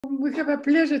We have a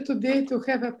pleasure today to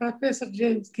have a Professor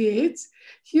James Gates.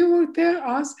 He will tell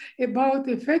us about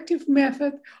the effective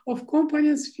method of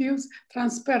components fields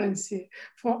transparency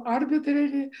for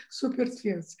arbitrary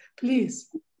superfields.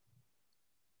 Please.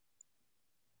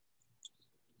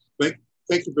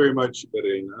 Thank you very much,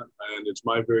 Irena, and it's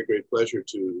my very great pleasure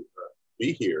to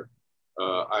be here.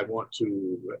 I want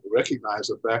to recognize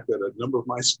the fact that a number of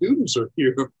my students are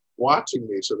here watching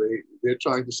me, so they're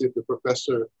trying to see if the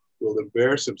professor will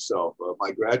embarrass himself.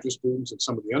 My graduate students and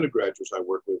some of the undergraduates I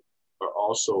work with are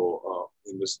also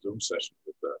in this Zoom session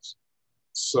with us.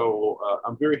 So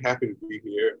I'm very happy to be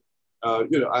here.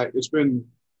 It's been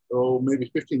maybe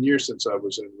 15 years since I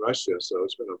was in Russia, so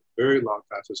it's been a very long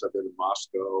time since I've been in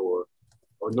Moscow or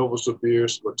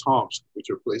Novosibirsk or Tomsk,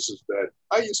 which are places that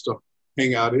I used to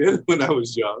hang out in when I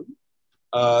was young.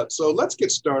 So let's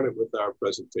get started with our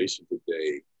presentation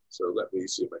today. So let me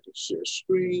see if I can share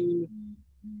screen.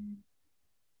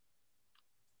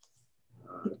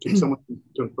 Can someone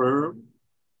confirm?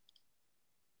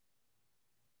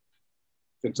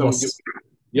 Can someone yes.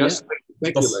 Yes,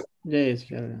 thank you, Lex. Yes,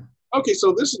 yeah. Okay,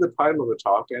 so this is the title of the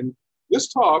talk, and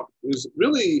this talk is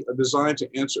really designed to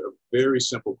answer a very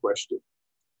simple question.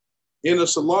 In a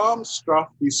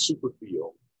Salam-Straffi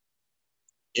superfield,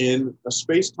 in a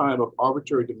space-time of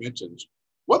arbitrary dimensions,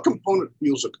 what component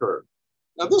fields occur?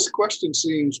 Now, this question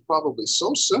seems probably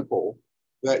so simple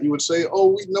that you would say, oh,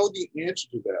 we know the answer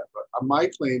to that. But my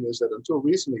claim is that until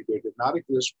recently, there did not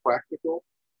exist practical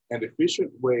and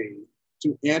efficient way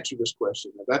to answer this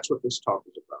question. And that's what this talk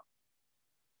is about.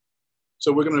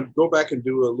 So we're going to go back and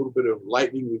do a little bit of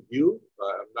lightning review.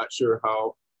 I'm not sure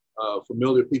how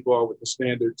familiar people are with the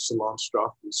standard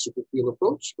Salam-Straffi superfield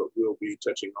approach, but we'll be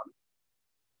touching on it.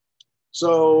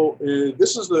 So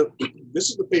this is the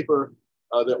paper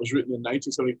that was written in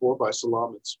 1974 by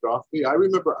Salam and Straffi. I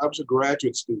remember I was a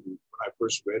graduate student when I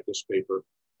first read this paper,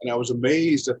 and I was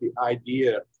amazed at the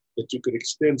idea that you could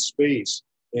extend space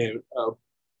in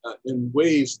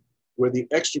ways where the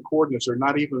extra coordinates are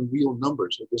not even real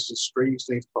numbers. So this is strange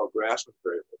things called Grassmann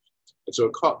variables. And so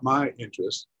it caught my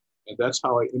interest, and that's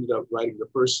how I ended up writing the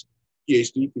first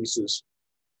PhD thesis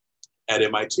at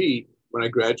MIT when I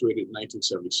graduated in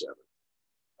 1977.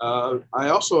 I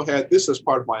also had this as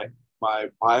part of my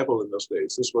Bible in those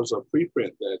days. This was a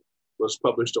preprint that was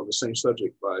published on the same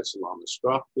subject by Salam and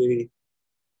Straffi.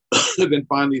 And then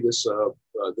finally, this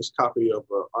copy of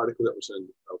an article that was in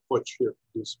Fortschritt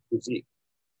des Physik.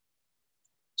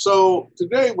 So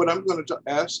today, what I'm going to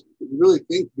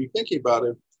be thinking about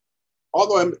it,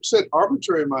 although I said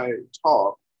arbitrary in my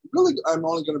talk, really I'm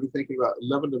only going to be thinking about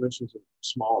 11 dimensions and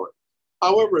smaller.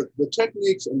 However, the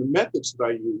techniques and the methods that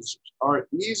I use are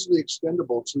easily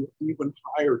extendable to even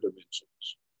higher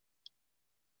dimensions.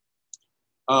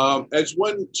 As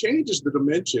one changes the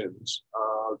dimensions,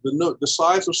 the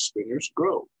size of spinners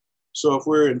grow. So if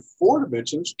we're in 4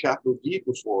 dimensions, capital D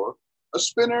equals 4, a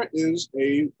spinner is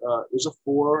a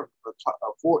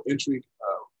 4-entry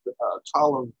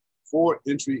column,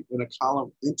 4-entry in a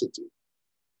column entity.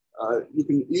 You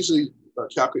can easily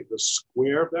calculate the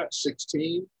square of that,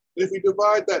 16. And if we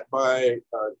divide that by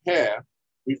half,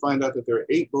 we find out that there are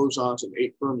 8 bosons and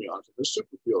 8 fermions in the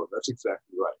superfield. That's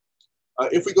exactly right.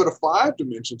 If we go to 5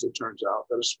 dimensions, it turns out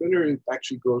that a spinner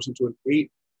actually grows into an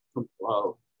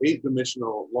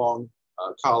 8-dimensional long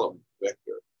column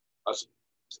vector.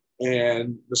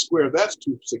 And the square of that's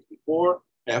 264.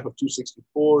 Half of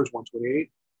 264 is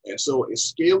 128. And so a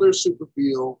scalar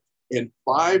superfield in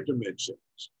 5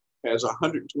 dimensions has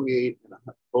 128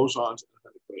 bosons and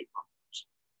 128 fermions.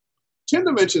 10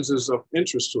 dimensions is of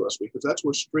interest to us because that's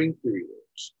where string theory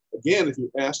lives. Again, if you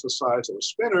ask the size of a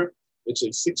spinner, it's a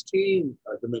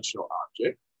 16-dimensional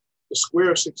object. The square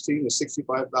of 16 is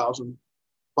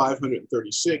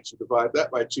 65,536. You divide that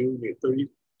by 2, you get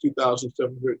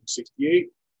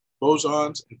 32,768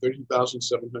 bosons and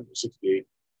 32,768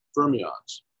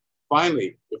 fermions.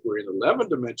 Finally, if we're in 11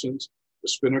 dimensions, the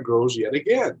spinner grows yet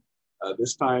again.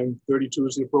 This time, 32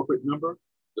 is the appropriate number.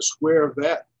 The square of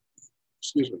that,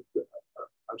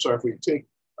 if we take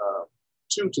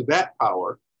 2 to that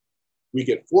power, we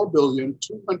get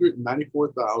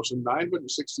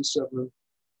 4,294,967.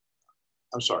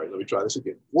 I'm sorry, let me try this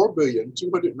again.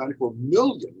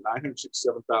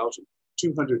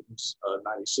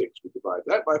 4,294,967,296. We divide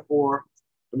that by 4,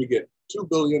 and we get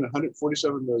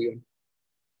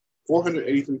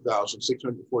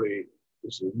 2,147,483,648.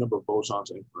 This is the number of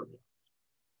bosons and fermions.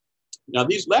 Now,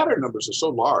 these latter numbers are so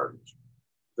large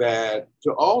that,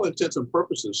 to all intents and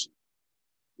purposes,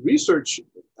 research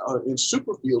in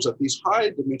superfields at these high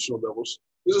dimensional levels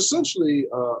is essentially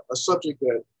a subject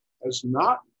that has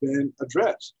not been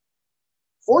addressed.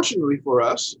 Fortunately for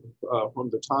us, from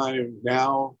the time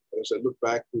now, as I look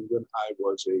back to when I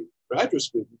was a graduate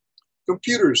student,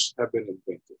 computers have been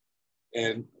invented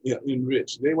and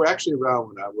enriched. They were actually around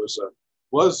when I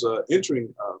was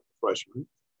entering freshman,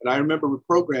 and I remember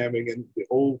programming in the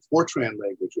old Fortran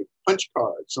language with punch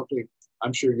cards, something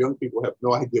I'm sure young people have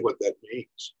no idea what that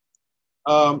means.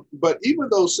 But even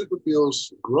though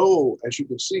superfields grow, as you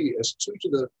can see, as 2 to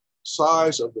the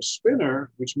size of the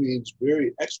spinner, which means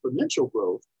very exponential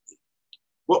growth,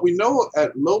 what we know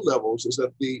at low levels is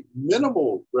that the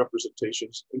minimal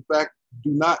representations, in fact,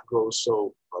 do not grow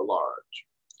so large.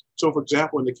 So for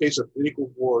example, in the case of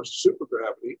N=4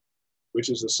 supergravity, which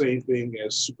is the same thing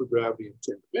as supergravity in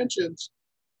 10 dimensions,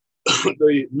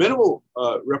 the minimal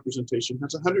representation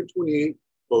has 128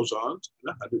 bosons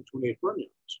and 128 fermions.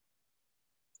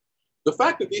 The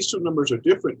fact that these two numbers are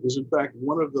different is in fact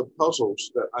one of the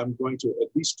puzzles that I'm going to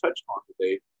at least touch on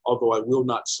today, although I will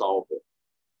not solve it.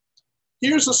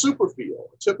 Here's a superfield,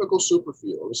 a typical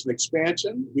superfield. It's an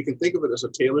expansion. We can think of it as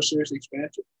a Taylor series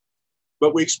expansion,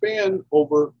 but we expand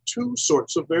over 2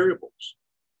 sorts of variables.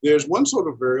 There's one sort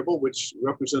of variable which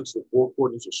represents the 4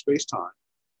 coordinates of space-time,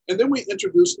 and then we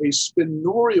introduce a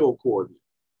spinorial coordinate,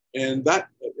 and that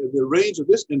the range of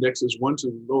this index is 1 to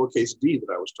lowercase d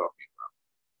that I was talking about.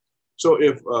 So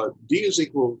if d is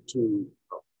equal to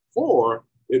 4,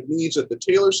 it means that the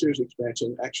Taylor series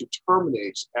expansion actually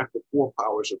terminates after 4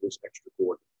 powers of this extra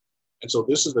coordinate. And so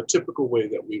this is the typical way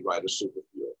that we write a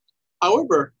superfield.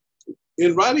 However,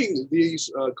 in writing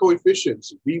these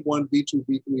coefficients, V1, V2,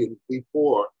 V3, and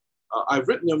V4, I've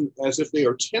written them as if they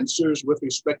are tensors with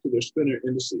respect to their spinor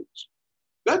indices.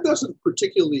 That doesn't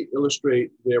particularly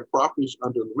illustrate their properties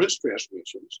under Lorentz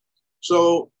transformations.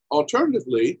 So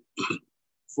alternatively,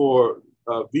 for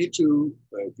V2,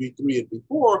 V3, and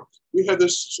V4, we have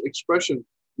this expression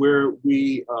where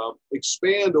we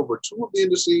expand over 2 of the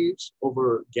indices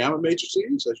over gamma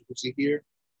matrices, as you can see here.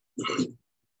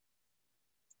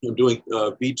 I'm doing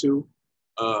V2.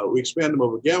 We expand them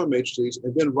over gamma matrices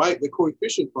and then write the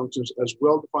coefficient functions as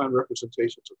well-defined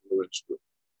representations of the Lorentz group.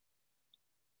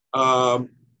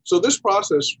 So this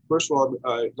process, first of all,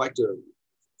 I'd like to,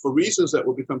 for reasons that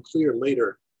will become clear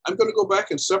later, I'm going to go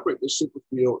back and separate this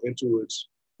superfield into its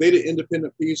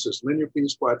theta-independent pieces, linear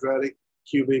piece, quadratic,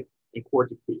 cubic, and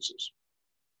quartic pieces.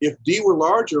 If D were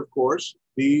larger, of course,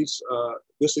 this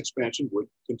expansion would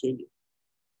continue.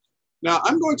 Now,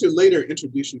 I'm going to later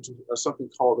introduce you to something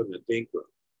called an adinkra,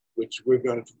 which we're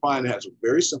going to find has a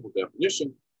very simple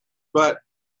definition. But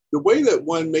the way that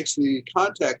one makes the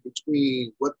contact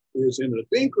between what is in an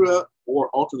adinkra or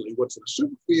ultimately what's in a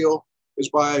superfield is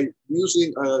by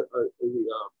using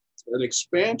an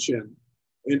expansion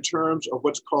in terms of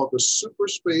what's called the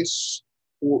superspace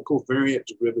covariant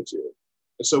derivative.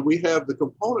 And so we have the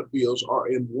component fields are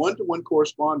in 1-to-1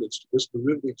 correspondence to this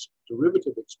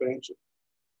derivative expansion.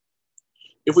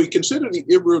 If we consider the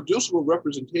irreducible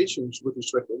representations with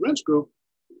respect to the Lorentz group,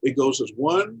 it goes as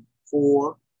 1,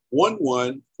 4, 1,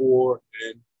 1, 4,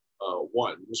 and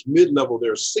 1. This mid-level,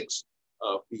 there are 6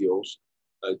 fields,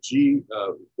 a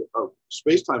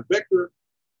space-time vector,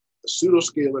 a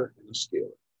pseudoscalar, and a scalar.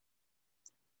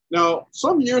 Now,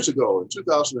 some years ago, in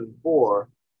 2004,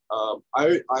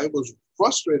 I was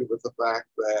frustrated with the fact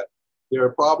that there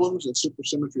are problems in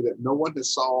supersymmetry that no one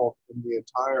has solved in the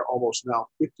entire almost now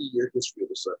 50-year history of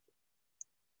the subject.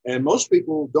 And most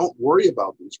people don't worry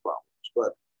about these problems,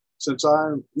 but since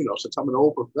I'm an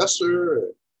old professor,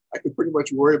 I can pretty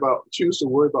much choose to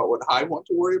worry about what I want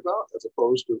to worry about as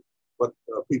opposed to what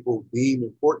people deem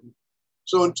important.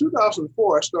 So in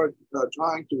 2004, I started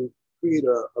trying to create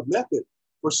a method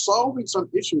for solving some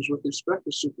issues with respect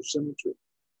to supersymmetry.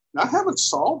 Now, I haven't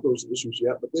solved those issues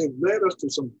yet, but they've led us to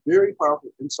some very powerful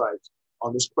insights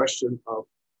on this question of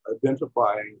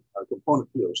identifying component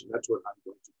fields, and that's what I'm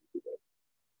going to do today.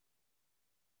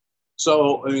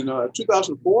 So in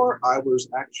 2004, I was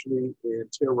actually in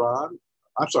Tehran.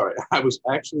 I was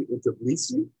actually in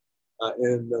Tbilisi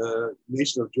in the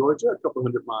nation of Georgia, a couple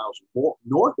hundred miles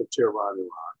north of Tehran,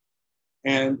 Iran.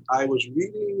 And I was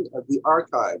reading the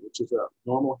archive, which is a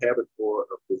normal habit for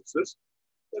a physicist.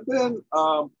 And then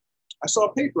I saw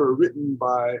a paper written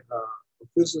by a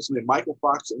physicist named Michael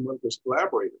Fox and one of his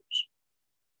collaborators.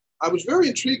 I was very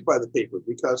intrigued by the paper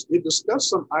because it discussed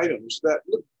some items that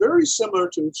looked very similar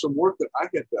to some work that I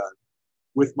had done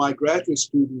with my graduate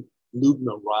student,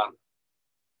 Lubna Rana,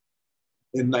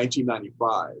 in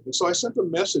 1995. And so I sent a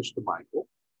message to Michael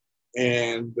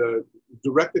and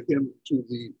directed him to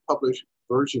the published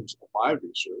versions of my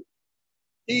research.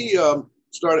 He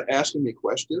started asking me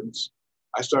questions.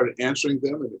 I started answering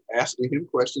them and asking him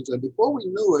questions. And before we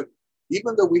knew it,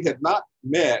 even though we had not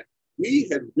met, we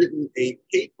had written a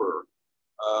paper,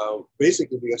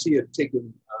 basically because he had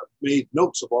made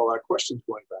notes of all our questions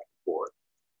going back and forth.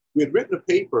 We had written a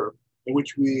paper in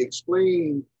which we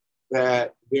explained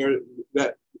that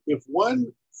if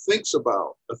one thinks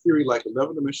about a theory like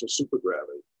 11-dimensional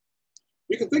supergravity,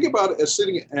 you can think about it as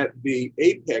sitting at the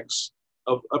apex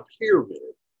of a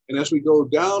pyramid. And as we go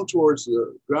down towards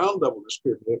the ground level of this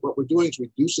pyramid, what we're doing is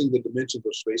reducing the dimensions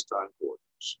of space-time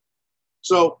coordinates.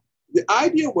 So the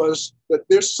idea was that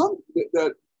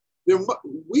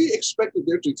we expected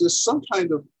there to exist some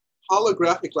kind of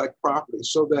holographic-like property,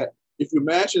 so that if you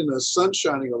imagine the sun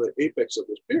shining on the apex of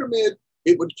this pyramid,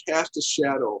 it would cast a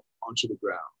shadow onto the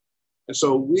ground. And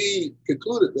so we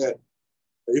concluded that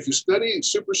if you study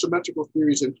supersymmetrical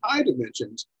theories in high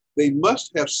dimensions, they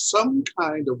must have some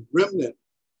kind of remnant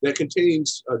that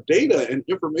contains data and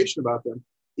information about them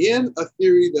in a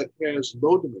theory that has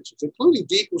low dimensions, including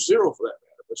d equals 0 for that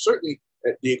matter, but certainly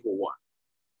at d equal 1.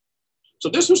 So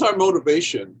this was our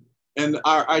motivation. And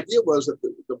our idea was that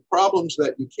the problems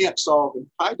that you can't solve in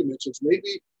high dimensions,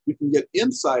 maybe you can get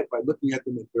insight by looking at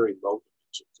them in very low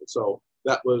dimensions. And so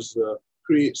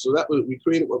we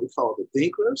created what we call the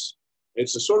Dinkras.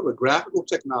 It's a sort of a graphical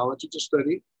technology to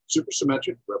study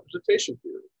supersymmetric representation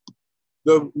theory.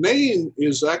 The name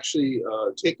is actually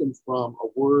taken from a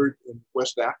word in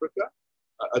West Africa.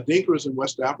 Adinkras in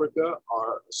West Africa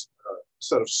are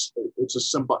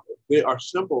they are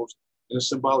symbols in a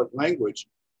symbolic language.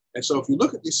 And so if you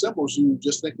look at these symbols, you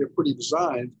just think they're pretty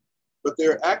designed, but they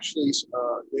actually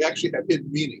have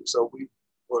hidden meaning. So we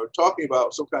were talking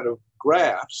about some kind of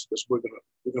graphs, because we're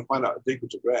gonna find out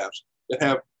Adinkras are graphs that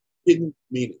have hidden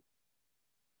meaning.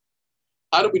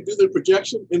 How do we do the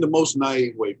projection? In the most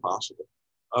naive way possible.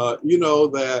 You know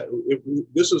that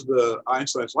this is the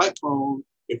Einstein's light cone.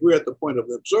 If we're at the point of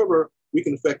the observer, we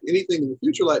can affect anything in the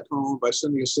future light cone by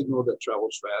sending a signal that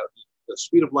travels fast, the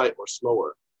speed of light or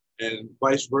slower, and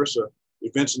vice versa.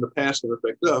 Events in the past can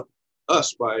affect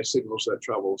us by signals that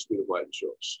travel the speed of light and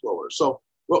slower. So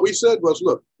what we said was,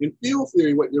 look, in field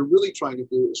theory, what you're really trying to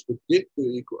do is predict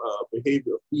the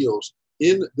behavior of fields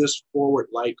in this forward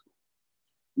light cone.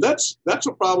 That's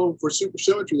a problem for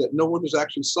supersymmetry that no one has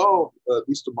actually solved, at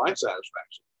least to my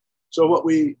satisfaction. So what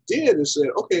we did is said,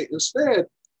 okay, instead,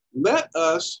 let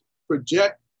us,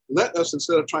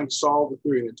 instead of trying to solve the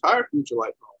theory of the entire future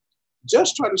light cone,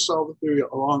 just try to solve the theory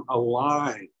along a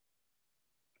line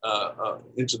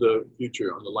into the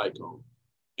future on the light cone.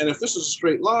 And if this is a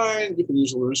straight line, you can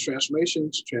use the Lorentz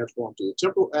transformation to transform to the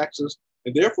temporal axis.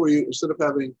 And therefore, instead of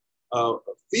having a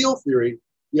field theory,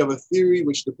 you have a theory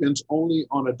which depends only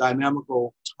on a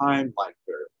dynamical time-like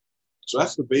variable. So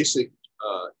that's the basic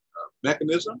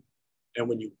mechanism. And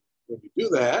when you do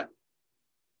that,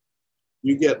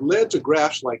 you get led to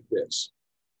graphs like this.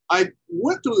 I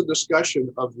went through the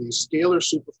discussion of the scalar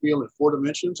superfield in 4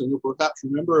 dimensions, and you'll perhaps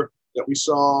remember that we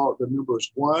saw the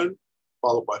numbers 1,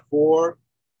 followed by 4,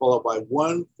 followed by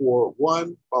 1, 4,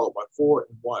 1, followed by 4,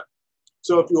 and 1.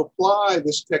 So if you apply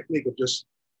this technique of just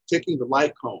taking the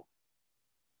light cone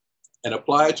and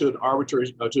apply it to an arbitrary,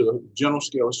 to the general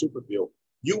scalar superfield,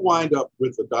 you wind up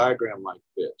with a diagram like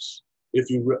this, if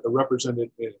you represent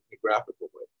it in a graphical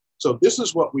way. So this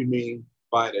is what we mean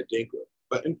by an Adinkra.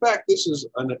 But in fact, this is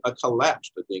a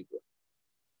collapsed Adinkra.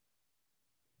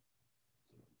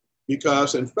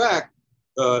 Because in fact,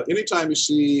 anytime you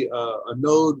see a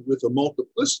node with a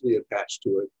multiplicity attached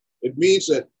to it, it means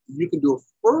that you can do a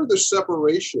further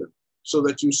separation so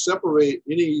that you separate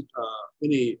any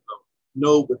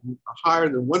node with higher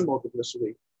than 1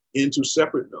 multiplicity into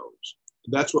separate nodes.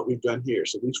 And that's what we've done here.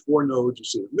 So these 4 nodes you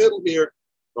see in the middle here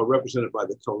are represented by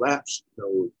the collapsed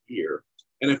node here.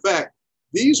 And in fact,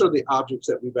 these are the objects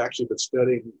that we've actually been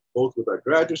studying both with our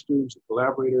graduate students and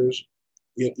collaborators,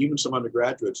 even some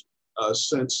undergraduates,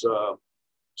 since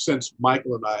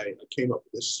Michael and I came up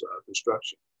with this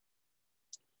construction.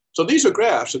 So these are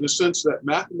graphs in the sense that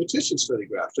mathematicians study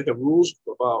graphs. They have rules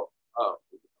about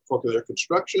for their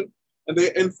construction, and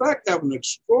they in fact have an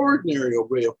extraordinary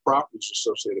array of properties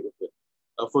associated with it.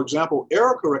 For example,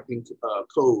 error correcting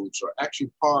codes are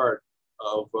actually part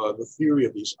of the theory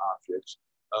of these objects.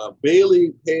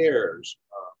 Bailey pairs,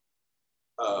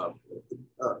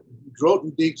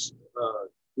 Grothendieck's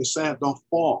descent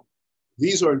d'enfant.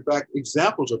 These are in fact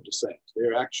examples of descents.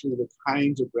 They're actually the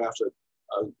kinds of graphs that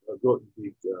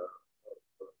Grothendieck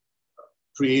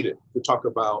created to talk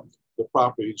about the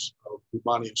properties of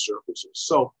Riemannian surfaces.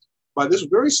 So by this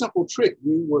very simple trick,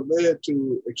 we were led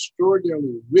to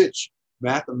extraordinarily rich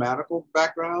mathematical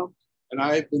background. And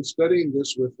I've been studying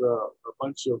this with a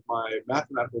bunch of my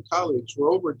mathematical colleagues for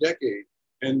over a decade.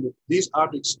 And these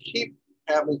objects keep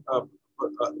having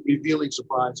revealing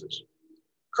surprises.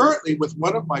 Currently, with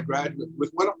one of my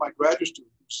graduate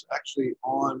students actually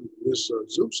on this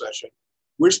Zoom session,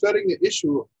 we're studying the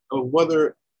issue of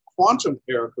whether quantum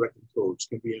error correcting codes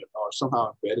can be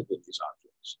somehow embedded in these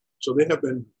objects. So they have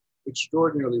been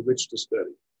extraordinarily rich to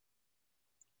study.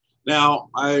 Now,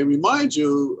 I remind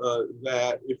you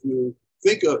that if you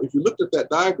looked at that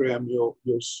diagram, you'll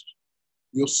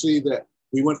see that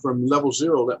we went from level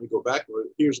 0. Let me go back.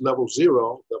 Here's level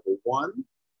 0, level 1,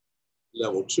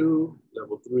 level 2,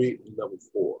 level 3, and level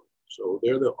 4. So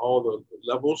they're all the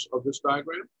levels of this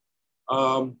diagram.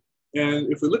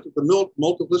 And if we look at the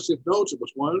multiplicity of nodes, it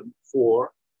was 1,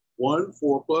 4, 1,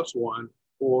 4 plus 1,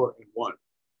 4, and 1.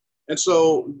 And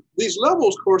so these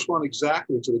levels correspond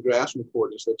exactly to the grasping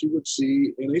coordinates that you would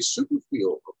see in a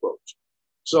superfield approach.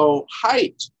 So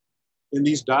height in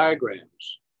these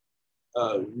diagrams,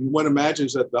 one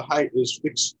imagines that the height is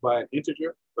fixed by an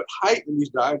integer, but height in these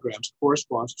diagrams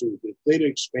corresponds to the theta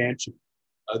expansion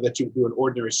that you do in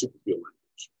ordinary superfield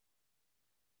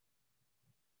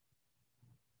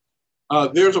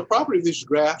language. There's a property of these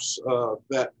graphs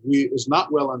that is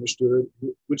not well understood,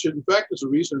 which in fact is the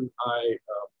reason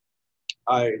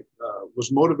I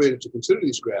was motivated to consider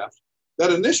these graphs.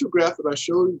 That initial graph that I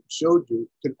showed you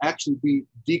can actually be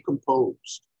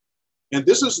decomposed. And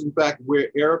this is in fact where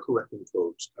error correcting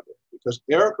codes come in, because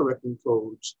error correcting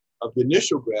codes of the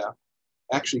initial graph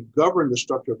actually govern the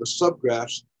structure of the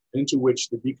subgraphs into which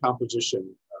the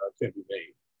decomposition can be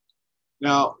made.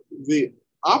 Now, the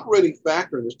operating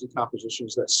factor in this decomposition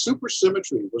is that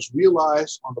supersymmetry was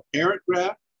realized on the parent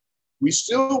graph. We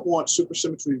still want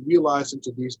supersymmetry realized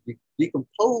into these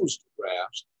decomposed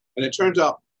graphs. And it turns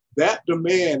out that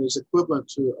demand is equivalent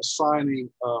to assigning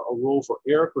a role for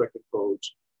error correcting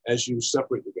codes as you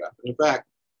separate the graph. And in fact,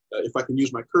 if I can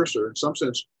use my cursor, in some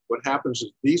sense, what happens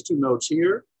is these two nodes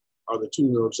here are the two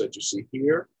nodes that you see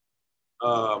here.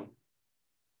 Out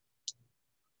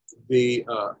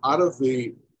of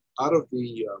the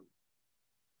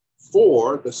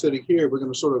 4 that's sitting here, we're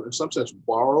going to sort of, in some sense,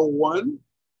 borrow 1.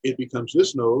 It becomes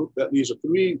this node. That leaves a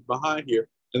 3 behind here.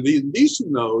 And these two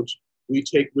nodes we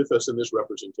take with us in this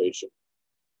representation.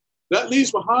 That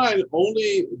leaves behind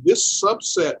only this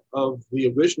subset of the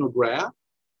original graph,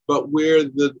 but where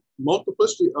the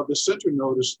multiplicity of the center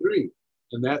node is 3,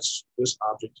 and that's this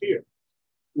object here.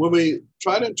 When we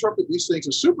try to interpret these things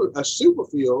as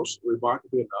superfields,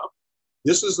 remarkably enough,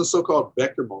 this is the so-called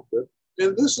vector multiplet,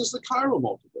 and this is the chiral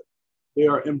multiplet. They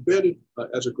are embedded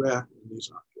as a graph in these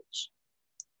objects.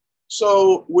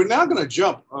 So we're now going to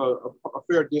jump a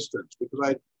fair distance, because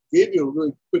I gave you a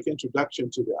really quick introduction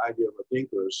to the idea of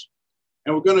adinkras.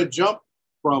 And we're going to jump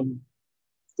from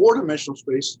 4-dimensional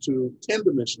space to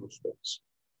 10-dimensional space.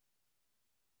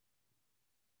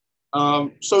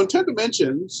 So in 10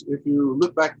 dimensions, if you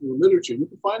look back in the literature, you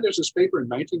can find there's this paper in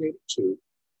 1982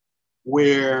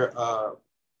 where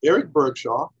Eric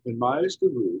Bergshoff and Myers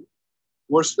DeRue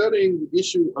were studying the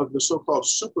issue of the so-called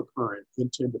supercurrent in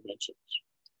 10 dimensions.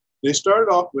 They started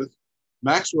off with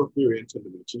Maxwell theory in 10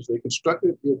 dimensions. They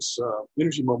constructed its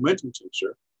energy momentum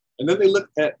tensor, and then they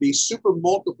looked at the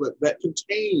supermultiplet that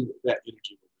contained that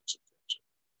energy momentum tensor.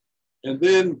 And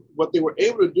then what they were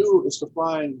able to do is to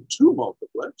find 2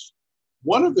 multiplets.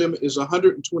 One of them is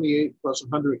 128 plus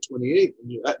 128,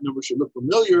 and that number should look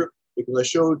familiar because I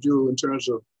showed you in terms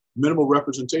of minimal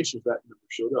representations that number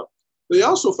showed up. They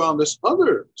also found this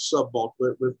other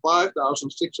submultiplet with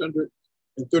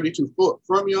 5,632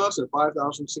 fermions and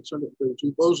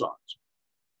 5,632 bosons.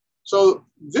 So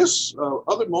this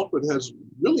other multiplet has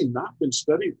really not been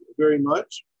studied very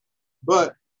much,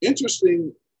 but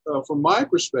interesting from my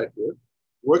perspective,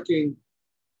 working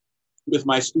with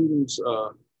my students,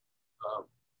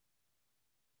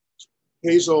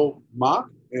 Hazel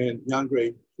Mock and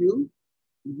Yangre Hu,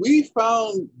 we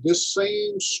found this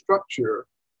same structure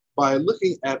by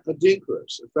looking at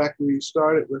adinkras. In fact, we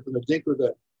started with an adinkra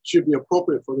that should be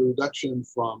appropriate for the reduction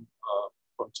from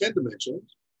 10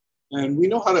 dimensions. And we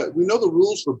know the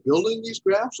rules for building these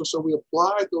graphs. And so we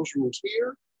applied those rules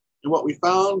here. And what we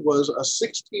found was a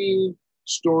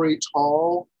 16-story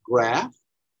tall graph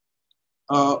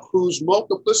whose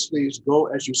multiplicities go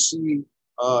as you see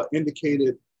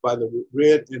indicated by the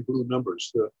red and blue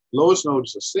numbers. The lowest node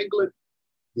is a singlet.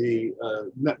 The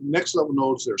next level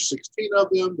nodes, there are 16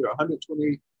 of them. There are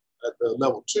 120 at the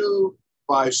level 2,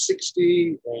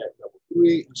 560 at level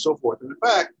 3, and so forth. And in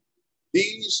fact,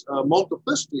 these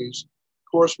multiplicities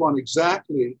correspond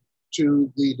exactly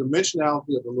to the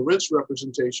dimensionality of the Lorentz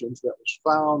representations that was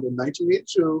found in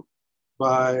 1982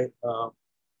 by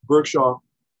Bergshoff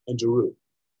and DeRue.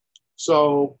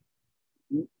 So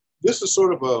this is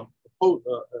sort of a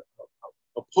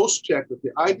post check that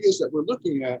the ideas that we're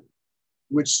looking at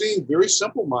which seem very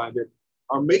simple-minded,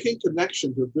 are making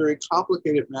connections with very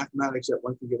complicated mathematics that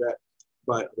one can get at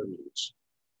by other means.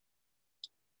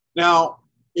 Now,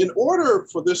 in order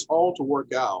for this all to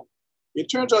work out, it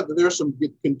turns out that there are some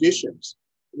good conditions.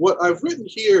 What I've written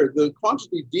here, the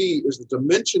quantity D is the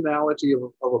dimensionality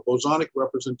of a bosonic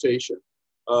representation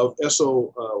of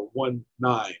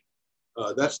SO19.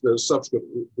 That's the subscript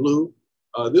blue.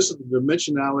 This is the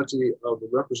dimensionality of the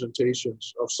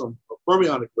representations of some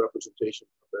fermionic representation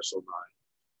of SO9.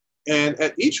 And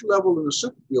at each level in the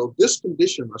superfield, this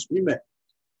condition must be met.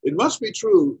 It must be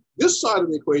true. This side of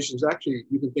the equation is actually,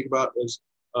 you can think about as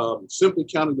simply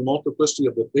counting the multiplicity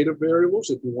of the theta variables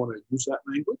if you want to use that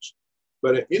language.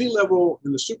 But at any level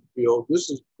in the superfield,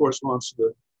 this corresponds to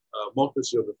the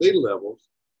multiplicity of the theta levels.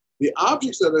 The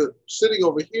objects that are sitting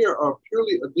over here are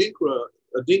purely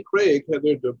Adink-Craig have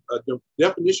their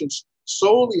definitions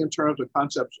solely in terms of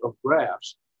concepts of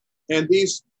graphs. And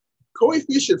these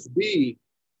coefficients B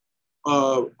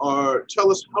tell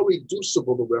us how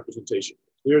reducible the representation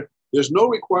is. There's no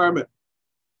requirement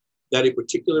that a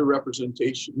particular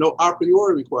representation, no a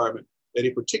priori requirement that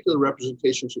a particular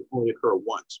representation should only occur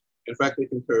once. In fact, they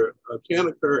can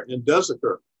occur and does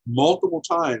occur multiple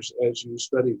times as you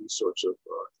study these sorts of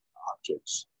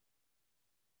objects.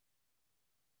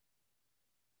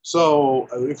 So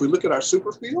if we look at our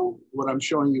superfield, what I'm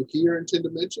showing you here in 10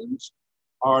 dimensions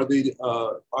are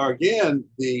again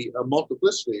the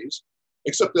multiplicities,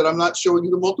 except that I'm not showing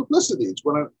you the multiplicities.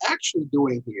 What I'm actually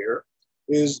doing here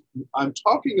is I'm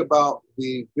talking about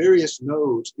the various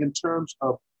nodes in terms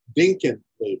of Dynkin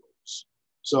labels.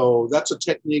 So that's a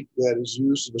technique that is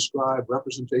used to describe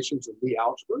representations in Lie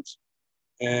algebras.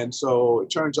 And so it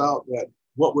turns out that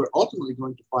what we're ultimately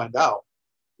going to find out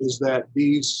is that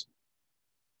the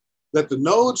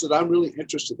nodes that I'm really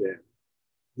interested in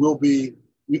will be,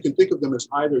 you can think of them as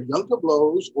either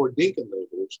Young-Tableau's or Dynkin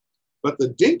labels, but the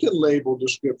Dynkin label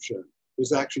description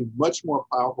is actually much more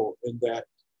powerful in that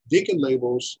Dynkin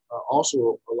labels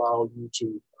also allow you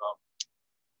to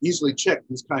easily check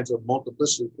these kinds of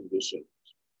multiplicity conditions.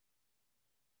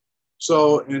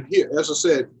 So, and here, as I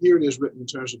said, here it is written in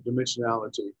terms of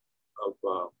dimensionality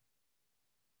of,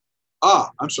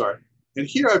 I'm sorry. And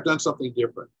here I've done something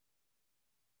different.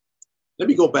 Let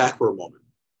me go back for a moment.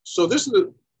 So this is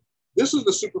the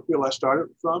superfield I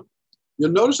started from.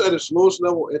 You'll notice at its lowest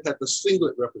level, it had the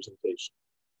singlet representation.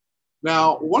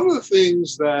 Now, one of the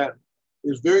things that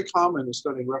is very common in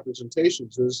studying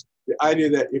representations is the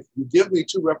idea that if you give me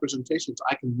two representations,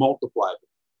 I can multiply them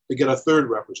to get a third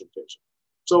representation.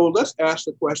 So let's ask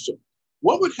the question,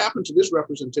 what would happen to this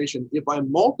representation if I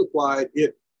multiplied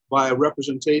it by a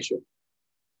representation?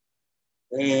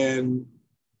 And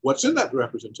what's in that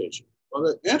representation? Well,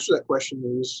 the answer to that question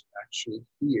is actually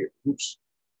here. Oops,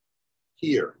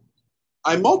 here.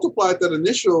 I multiplied that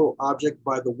initial object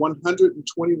by the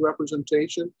 120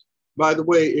 representation. By the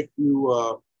way, if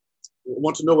you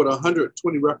want to know what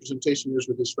 120 representation is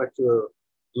with respect to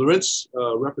Lorentz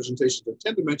representations in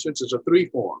 10 dimensions, it's a 3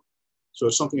 form. So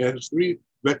it's something that has 3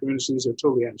 vector indices that are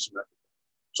totally antisymmetrical.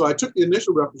 So I took the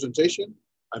initial representation,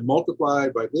 I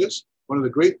multiplied by this. One of the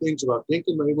great things about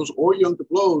Dynkin labels or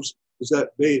Young-Tableau's is that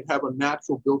they have a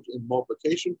natural built-in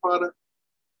multiplication product,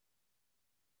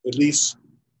 at least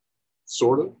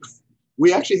sort of.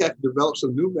 We actually have to develop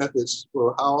some new methods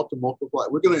for how to multiply.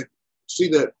 We're going to see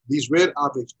that these red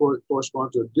objects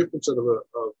correspond to a different set of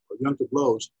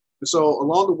Young-Tableau's. And so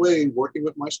along the way, working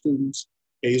with my students,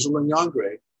 Hazel and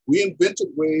Yangre, we invented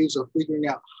ways of figuring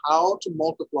out how to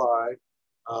multiply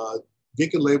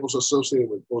Dynkin labels associated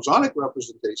with bosonic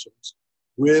representations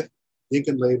with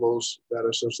Dynkin labels that are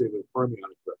associated with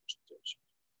fermionic representations.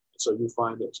 So you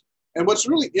find this. And what's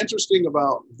really interesting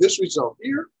about this result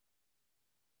here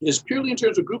is purely in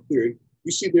terms of group theory,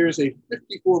 you see there is a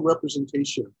 54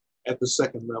 representation at the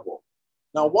second level.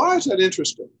 Now, why is that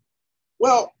interesting?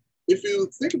 Well, if you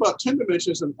think about 10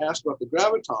 dimensions and ask about the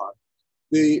graviton,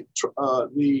 the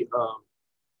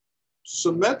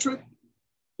symmetric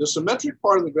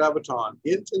part of the graviton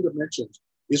in 10 dimensions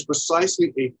is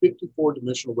precisely a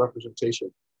 54-dimensional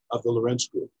representation of the Lorentz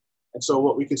group. And so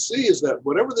what we can see is that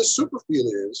whatever this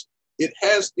superfield is, it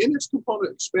has in its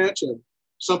component expansion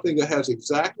something that has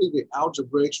exactly the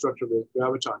algebraic structure of the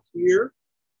graviton here.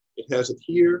 It has it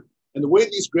here. And the way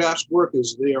these graphs work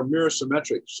is they are mirror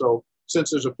symmetric. So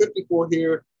since there's a 54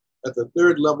 here at the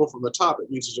third level from the top, it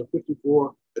means there's a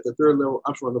 54 at the third level.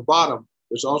 I'm sorry, on the bottom,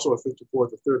 there's also a 54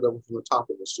 at the third level from the top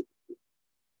of the superfield.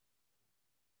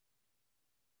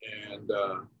 And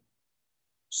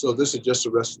so this is just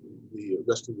the rest of the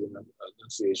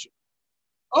enunciation.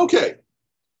 Okay.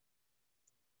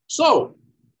 So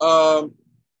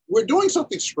we're doing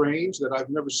something strange that I've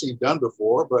never seen done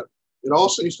before, but it all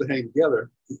seems to hang together.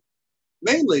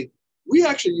 Namely, we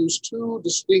actually use two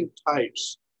distinct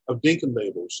types of Dinkin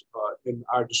labels in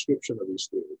our description of these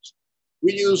theories.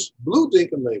 We use blue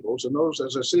Dinkin labels, and those,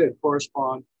 as I said,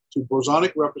 correspond to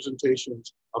bosonic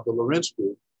representations of the Lorentz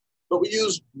group. But we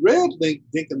use red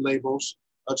Dinkin labels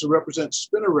to represent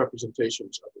spinor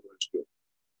representations of the Lorentz group.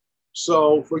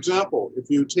 So, for example, if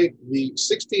you take the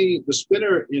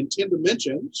spinor in 10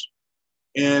 dimensions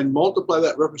and multiply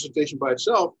that representation by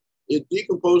itself, it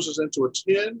decomposes into a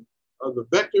 10 of the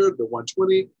vector, the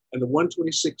 120, and the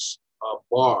 126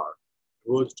 bar.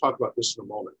 We'll talk about this in a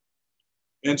moment.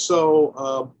 And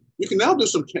so you can now do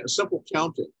some simple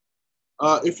counting.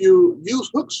 If you use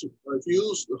Hooke's,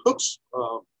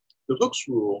 the Hooke's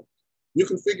rule, you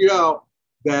can figure out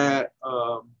that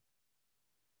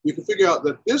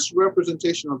this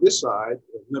representation on this side.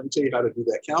 Let me tell you how to do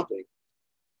that counting.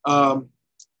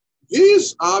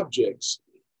 These objects,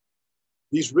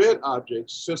 these red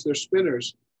objects, since they're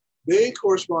spinors, they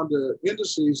correspond to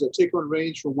indices that take on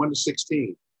range from 1 to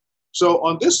 16. So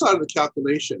on this side of the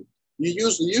calculation, you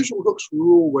use the usual Hooke's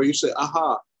rule where you say,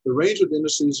 aha, the range of the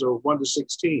indices are 1 to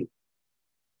 16.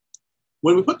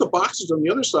 When we put the boxes on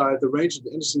the other side, the range of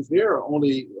the indices there are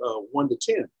only 1 to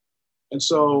 10. And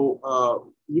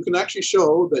so you can actually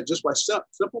show that just by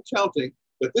simple counting,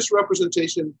 that this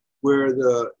representation where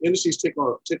the indices take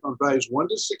on values 1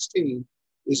 to 16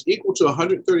 is equal to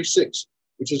 136,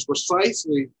 which is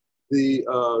precisely the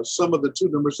sum of the two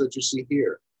numbers that you see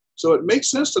here. So it makes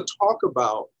sense to talk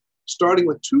about starting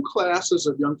with two classes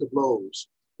of young tableaus,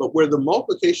 but where the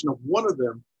multiplication of one of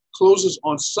them closes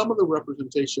on some of the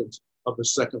representations of the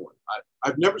second one.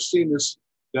 I've never seen this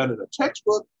done in a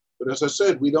textbook, but as I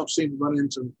said, we don't seem to run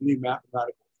into any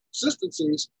mathematical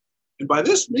consistencies. And by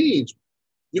this means,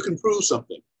 you can prove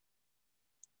something.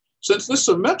 Since this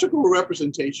symmetrical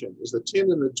representation is the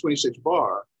 10 and the 26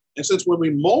 bar, and since when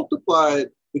we multiplied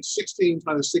with 16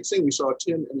 times 16, we saw a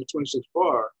 10 and a 26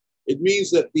 bar, it means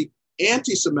that the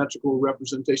anti-symmetrical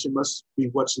representation must be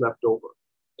what's left over.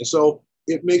 And so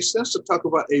it makes sense to talk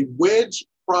about a wedge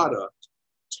product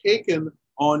taken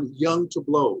on young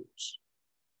tableaus.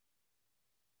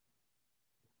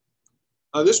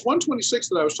 This 126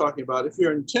 that I was talking about, if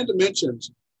you're in 10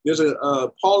 dimensions, there's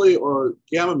a poly or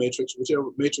gamma matrix,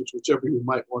 whichever you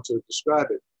might want to describe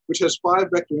it, which has 5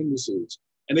 vector indices.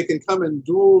 And it can come in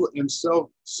dual and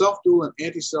self-dual and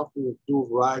anti-self-dual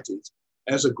varieties.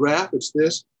 As a graph, it's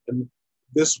this, and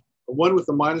this one with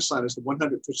the minus sign is the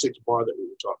 106 bar that we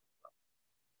were talking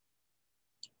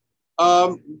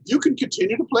about. You can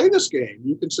continue to play this game.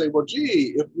 You can say, well,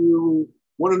 gee, if you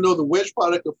want to know the wedge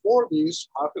product of 4 of these,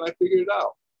 how can I figure it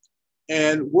out?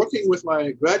 And working with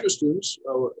my graduate students,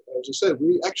 as I said,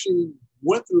 we actually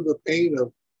went through the pain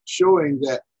of showing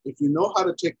that if you know how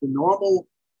to take the normal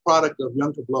product of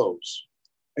young tableaus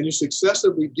and you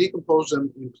successively decompose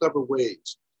them in clever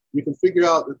ways, you can figure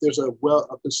out that there's a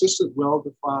consistent,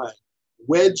 well-defined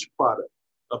wedge product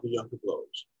of the young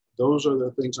tableaus. Those are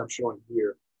the things I'm showing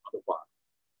here on the bottom.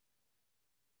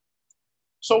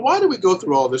 So why do we go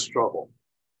through all this trouble?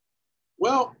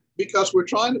 Well, because we're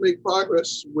trying to make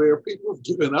progress where people have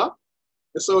given up.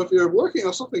 And so if you're working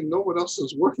on something no one else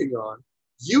is working on,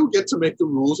 you get to make the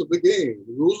rules of the game.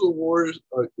 The rules of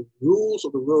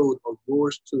the road are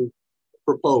yours to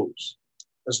propose.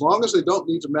 As long as they don't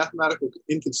lead to mathematical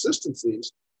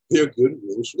inconsistencies, they're good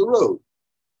rules for the road.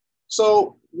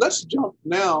 So let's jump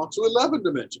now to 11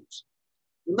 dimensions.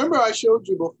 Remember I showed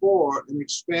you before an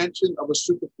expansion of a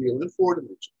superfield in 4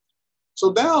 dimensions.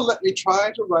 So now let me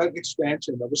try to write an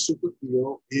expansion of a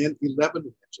superfield in 11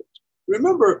 dimensions.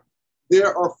 Remember,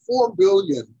 there are 4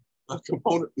 billion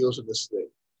component fields in this thing.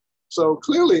 So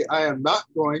clearly I am not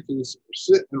going to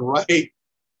sit and write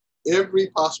every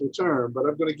possible term, but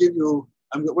I'm going to give you,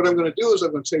 what I'm going to do is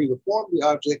I'm going to tell you the form of the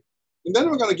object, and then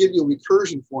I'm going to give you a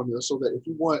recursion formula so that if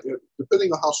you want,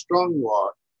 depending on how strong you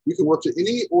are, you can work to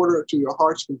any order to your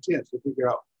heart's content to figure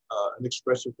out an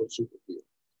expression for a superfield.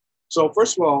 So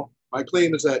first of all, my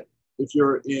claim is that if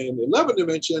you're in 11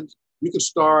 dimensions, you can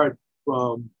start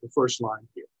from the first line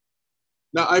here.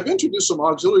 Now, I've introduced some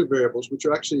auxiliary variables, which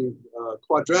are actually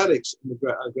quadratics in the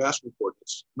Grassmann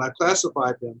coordinates, and I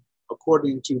classified them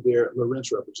according to their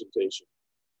Lorentz representation.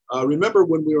 Remember,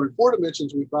 when we were in 4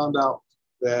 dimensions, we found out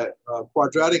that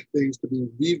quadratic things could be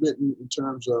rewritten in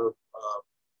terms of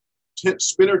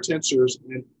spinor tensors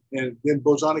and then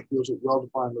bosonic fields with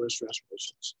well-defined Lorentz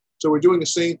transformations. So we're doing the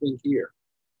same thing here.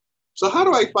 So how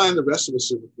do I find the rest of the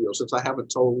superfield since I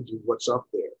haven't told you what's up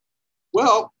there?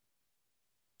 Well,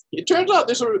 it turns out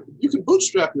you can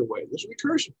bootstrap your way. There's a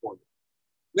recursion formula.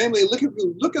 Namely, if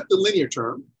you look at the linear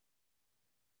term,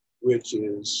 which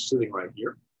is sitting right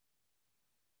here.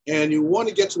 And you want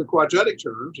to get to the quadratic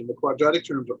terms, and the quadratic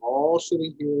terms are all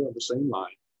sitting here on the same line.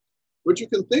 What you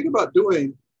can think about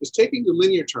doing is taking the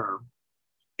linear term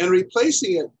and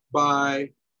replacing it by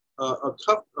a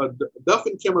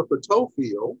Duff-Kemmer-Plateau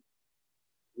field,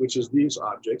 which is these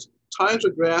objects, times a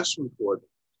Grassmann coordinate.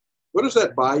 What does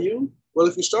that buy you? Well,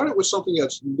 if you start it with something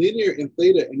that's linear in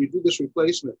theta and you do this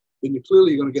replacement, then you're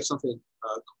clearly going to get something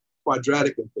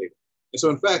quadratic in theta. And so,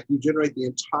 in fact, you generate the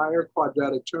entire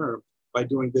quadratic term by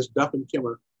doing this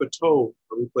Duff-Kemmer-Plateau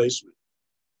replacement.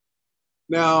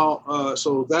 Now,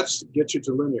 so that's gets you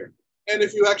to linear. And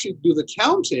if you actually do the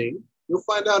counting, you'll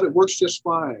find out it works just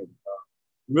fine.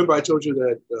 Remember, I told you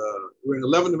that we're in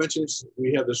 11 dimensions.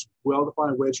 We have this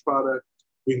well-defined wedge product.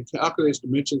 We can calculate its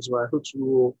dimensions by Hooke's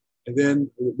rule. And then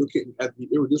looking at the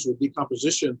irreducible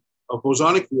decomposition of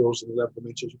bosonic fields in 11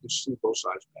 dimensions, you can see both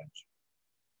sides match.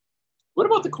 What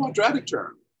about the quadratic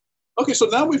term? Okay, so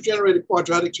now we've generated a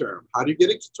quadratic term. How do you get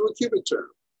it to a cubic term?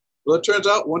 Well, it turns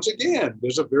out, once again,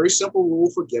 there's a very simple rule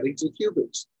for getting to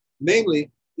cubics.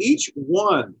 Namely, each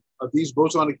one of these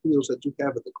bosonic fields that you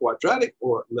have at the quadratic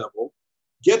level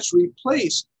gets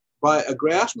replaced by a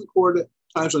Grassmann coordinate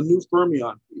times a new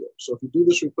fermion field. So if you do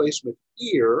this replacement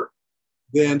here,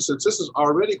 then since this is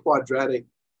already quadratic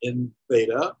in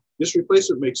theta, this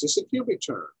replacement makes this a cubic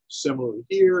term. Similarly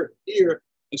here, here.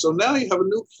 And so now you have a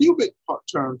new cubic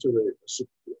term to the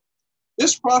superfield.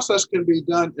 This process can be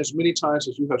done as many times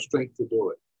as you have strength to do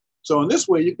it. So in this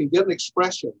way, you can get an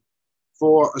expression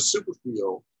for a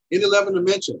superfield in 11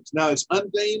 dimensions. Now it's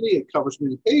ungainly, it covers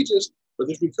many pages, but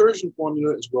this recursion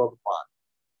formula is well defined.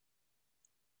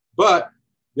 But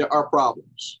there are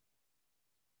problems.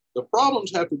 The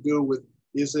problems have to do with,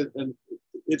 this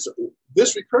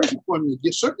recursion formula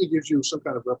certainly gives you some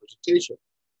kind of representation,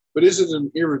 but is it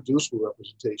an irreducible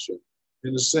representation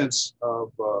in the sense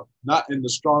of, not in the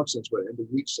strong sense, but in the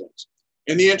weak sense?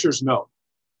 And the answer is no.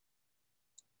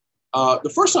 The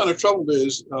first sign of trouble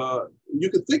is you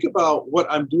could think about what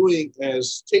I'm doing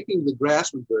as taking the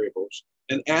Grassmann variables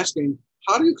and asking,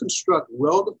 how do you construct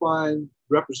well-defined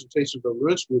representations of the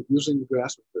Lorentz group using the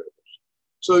Grassmann variables?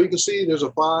 So you can see there's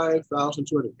a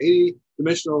 5,280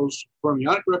 dimensional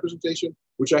fermionic representation,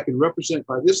 which I can represent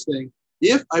by this thing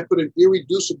if I put an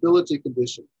irreducibility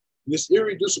condition. And this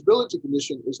irreducibility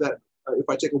condition is that if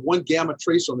I take a 1 gamma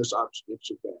trace on this object, it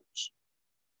should vanish.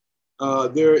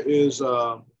 There is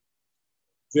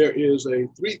a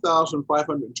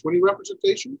 3,520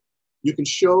 representation. You can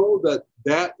show that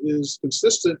that is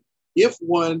consistent if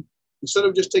one, instead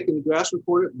of just taking the Grassmann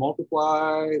coordinate,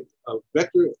 multiply a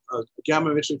vector, a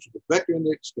gamma matrix with a vector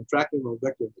index, contracting on a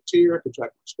vector interior,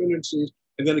 contracting on spin indices,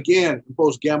 and then again,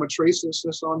 impose gamma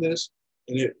tracelessness on this,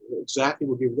 and it exactly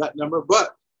will give you that number.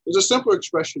 But there's a simpler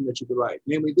expression that you could write,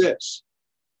 namely this.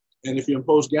 And if you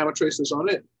impose gamma traceless on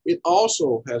it, it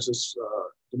also has this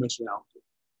dimensionality.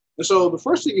 And so the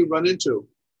first thing you run into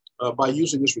by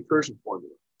using this recursion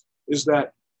formula is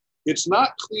that it's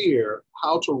not clear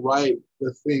how to write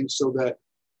the things so that,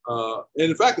 and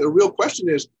in fact, the real question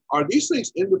is, are these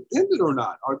things independent or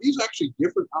not? Are these actually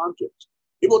different objects?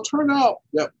 It will turn out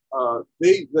that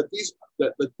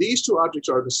these two objects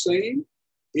are the same.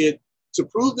 To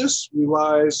prove this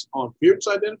relies on Fields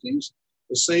identities,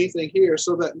 the same thing here,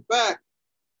 so that in fact,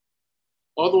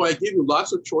 although I give you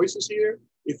lots of choices here,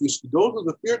 if you go through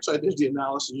the Fields identity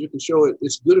analysis, you can show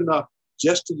it's good enough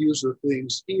just to use the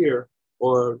things here,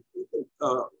 or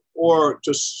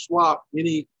to swap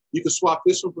any, you can swap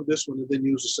this one for this one and then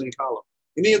use the same column.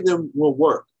 Any of them will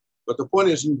work. But the point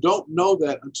is, you don't know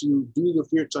that until you do the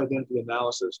Fields identity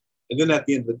analysis. And then at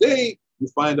the end of the day, you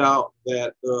find out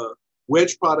that the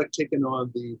wedge product taken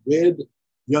on the red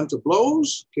young to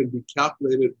blows can be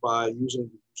calculated by using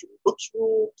the Hooke's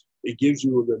rule. It gives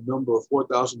you the number of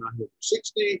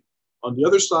 4,960. On the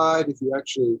other side, if you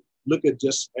actually look at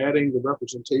just adding the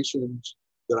representations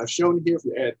that I've shown here, if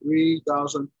you add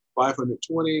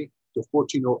 3,520 to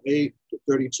 1408 to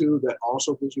 32, that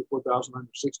also gives you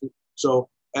 4,960. So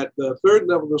at the third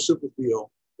level of the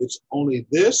superfield, it's only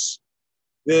this,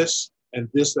 this, and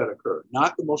this that occur,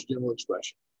 not the most general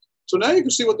expression. So now you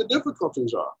can see what the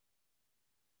difficulties are.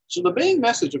 So the main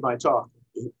message of my talk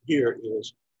here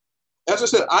is, as I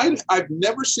said, I've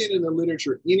never seen in the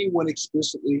literature anyone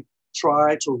explicitly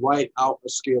try to write out a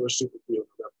scalar superfield.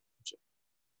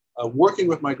 Working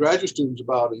with my graduate students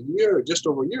about just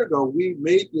over a year ago, we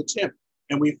made the attempt,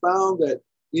 and we found that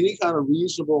any kind of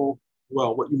reasonable,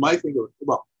 well, what you might think of,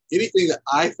 well, anything that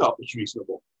I thought was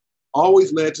reasonable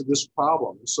always led to this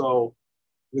problem. So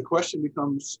the question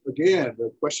becomes, again,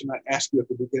 the question I asked you at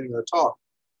the beginning of the talk,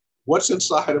 what's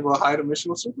inside of a high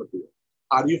dimensional superfield?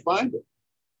 How do you find it?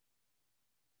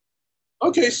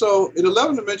 Okay, so in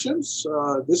 11 dimensions,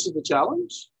 this is the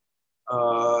challenge.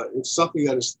 It's something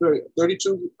that is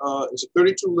 32, it's a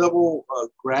 32 level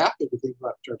graph, if you think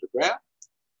about it in terms of graph.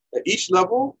 At each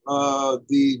level,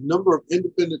 the number of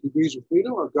independent degrees of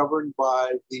freedom are governed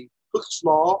by the Hooke's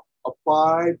law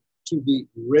applied to the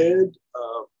red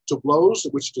tableaus,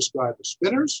 which describe the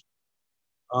spinners.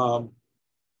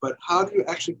 But how do you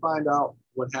actually find out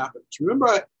what happens? Remember,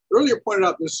 I earlier pointed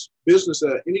out this business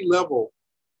that at any level,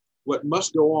 what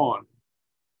must go on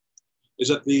is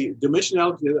that the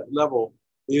dimensionality at that level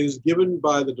is given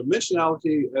by the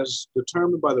dimensionality as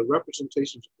determined by the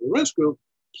representations of the Lorentz group,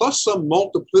 plus some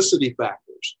multiplicity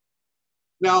factors.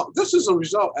 Now, this is a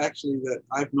result actually that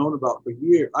I've known about for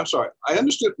years. I'm sorry, I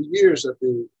understood for years that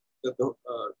the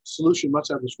solution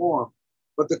must have this form.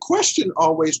 But the question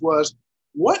always was,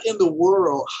 what in the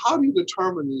world, how do you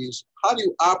determine these? How do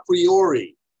you a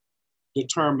priori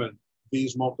determine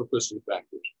these multiplicity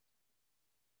factors?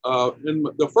 In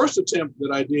the first attempt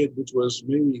that I did, which was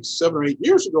maybe 7 or 8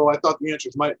 years ago, I thought the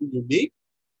answers might be unique.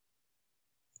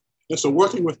 And so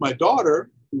working with my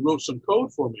daughter, who wrote some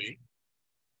code for me,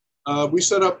 we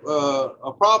set up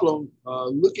a problem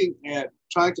looking at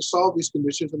trying to solve these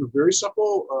conditions in a very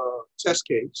simple test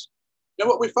case. And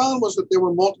what we found was that there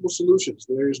were multiple solutions.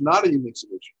 There is not a unique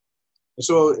solution. And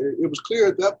so it was clear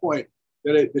at that point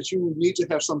that you need to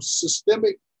have some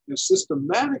systemic and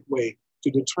systematic way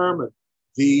to determine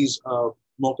these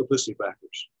multiplicity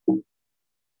factors.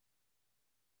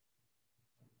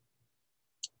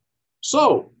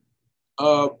 So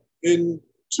in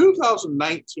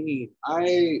 2019,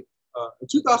 in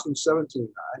 2017,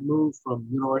 I moved from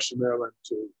University of Maryland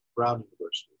to Brown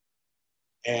University.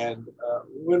 And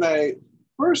when I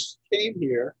first came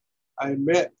here, I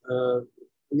met a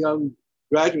young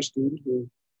graduate student who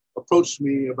approached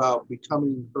me about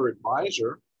becoming her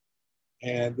advisor.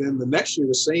 And then the next year,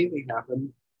 the same thing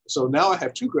happened. So now I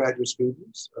have 2 graduate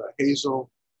students,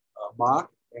 Hazel Mock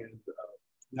and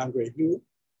Yangre Hu,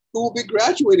 who will be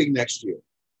graduating next year.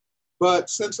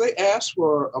 But since they asked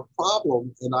for a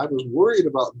problem and I was worried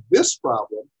about this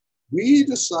problem, we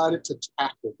decided to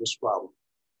tackle this problem.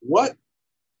 What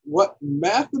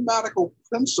mathematical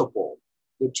principle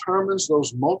determines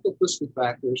those multiplicity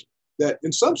factors that,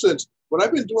 in some sense, what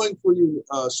I've been doing for you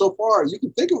so far, you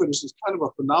can think of it as kind of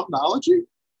a phenomenology.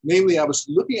 Namely, I was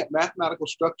looking at mathematical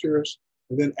structures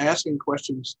and then asking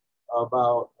questions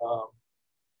about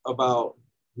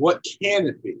what can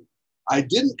it be. I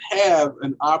didn't have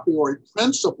an a priori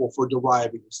principle for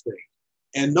deriving this thing.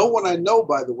 And no one I know,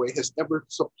 by the way, has ever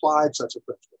supplied such a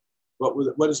principle. But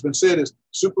what has been said is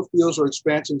superfields are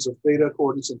expansions of theta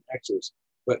coordinates and x's,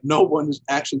 but no one has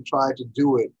actually tried to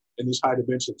do it in these high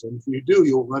dimensions. And if you do,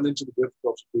 you'll run into the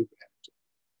difficulties we've had.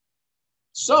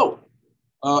 So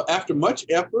after much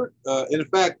effort, and in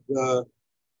fact,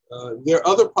 there are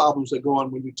other problems that go on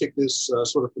when you take this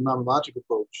sort of phenomenological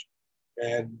approach.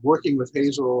 And working with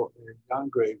Hazel and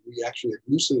Yangre, we actually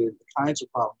elucidated the kinds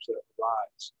of problems that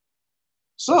arise.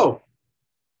 So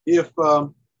if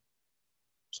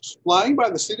flying by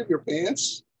the seat of your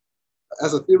pants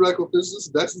as a theoretical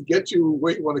physicist doesn't get you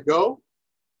where you want to go,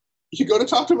 you go to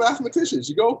talk to mathematicians.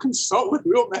 You go consult with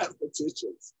real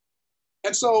mathematicians.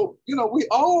 And so, we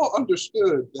all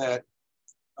understood that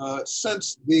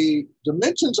since the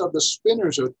dimensions of the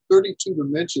spinners are 32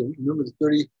 dimensions, remember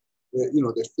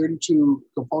there's 32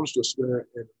 components to a spinner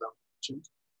in dimensions,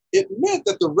 it meant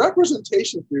that the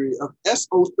representation theory of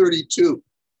SO32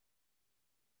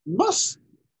 must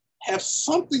have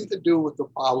something to do with the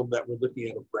problem that we're looking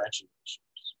at of branching ratios.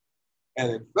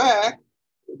 And in fact,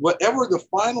 whatever the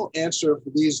final answer for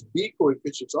these B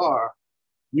coefficients are,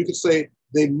 you could say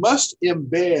they must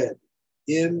embed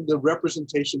in the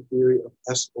representation theory of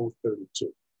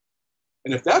SO32.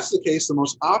 And if that's the case, the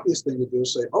most obvious thing to do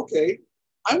is say, okay,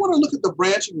 I want to look at the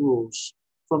branching rules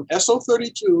from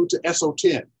SO32 to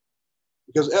SO10.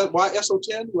 Because why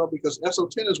SO10? Well, because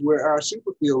SO10 is where our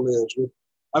superfield lives.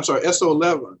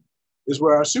 SO11 is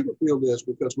where our superfield is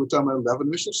because we're talking about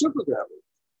 11-dimensional supergravity.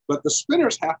 But the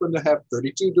spinners happen to have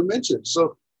 32 dimensions.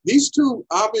 So these two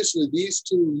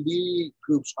Lie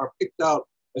groups are picked out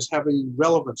as having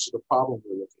relevance to the problem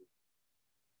we're looking at.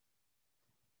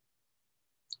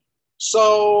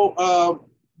 So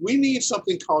we need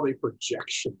something called a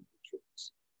projection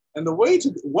matrix. And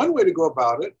one way to go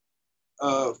about it,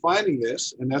 finding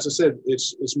this, and as I said,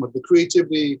 it's the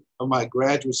creativity of my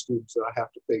graduate students that I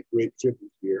have to pay great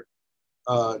tribute here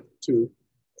to,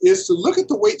 is to look at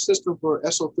the weight system for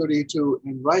SO32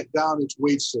 and write down its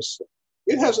weight system.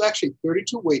 It has actually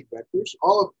 32 weight vectors.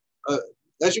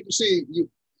 As you can see,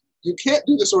 you can't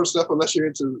do this sort of stuff unless you're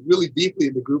into really deeply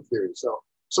into group theory. So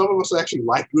Some of us actually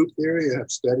like group theory and have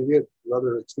studied it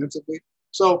rather extensively.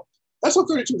 So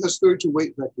SO32 has 32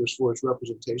 weight vectors for its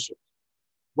representation,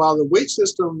 while the weight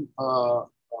system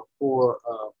for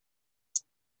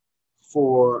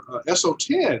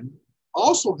SO10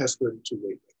 also has 32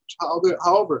 weight vectors.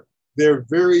 However, they're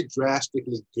very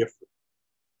drastically different.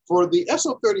 For the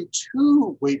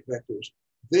SO32 weight vectors,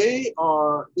 they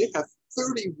have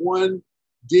 31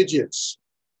 digits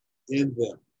in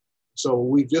them. So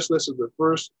we just listed the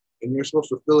first, and you're supposed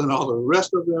to fill in all the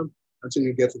rest of them until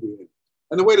you get to the end.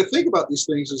 And the way to think about these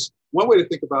things is, one way to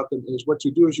think about them is what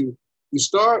you do is you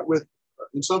start with,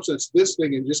 in some sense, this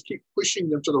thing and just keep pushing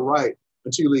them to the right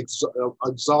until you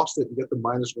exhaust it and get the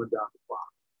 -1 down to the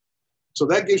bottom. So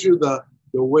that gives you the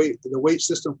weight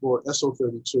system for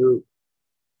SO32.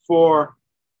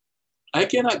 I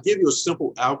cannot give you a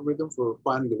simple algorithm for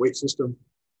finding the weight system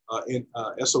in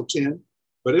SO10,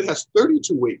 but it has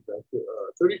 32 weights,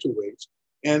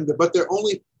 but they're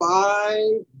only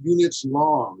 5 units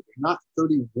long, not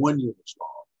 31 units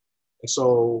long. And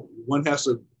so one has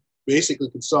to basically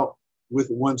consult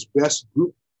with one's best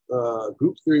group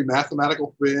theory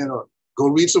mathematical friend, or go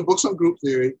read some books on group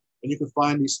theory, and you can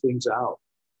find these things out.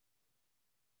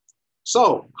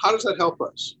 So how does that help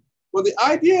us? Well, the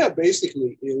idea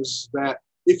basically is that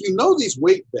if you know these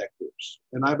weight vectors,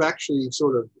 and I've actually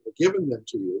sort of given them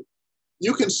to you,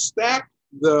 you can stack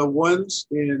the ones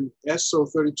in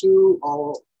SO32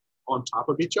 all on top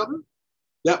of each other.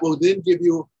 That will then give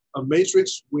you a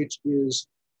matrix which is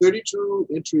 32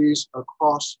 entries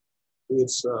across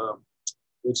its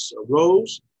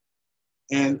rows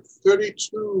and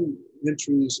 32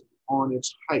 entries on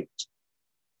its height.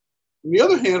 On the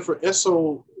other hand, for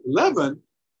SO11,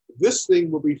 this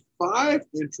thing will be 5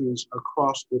 entries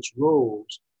across its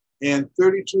rows and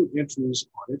 32 entries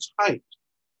on its height.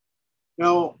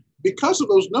 Now, because of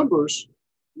those numbers,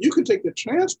 you can take the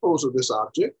transpose of this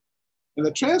object, and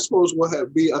the transpose will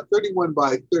be a 31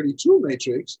 by 32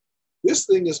 matrix. This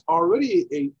thing is already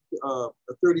a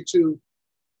 32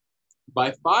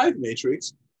 by 5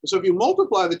 matrix. And so if you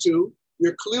multiply the two,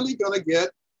 you're clearly going to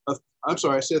get I'm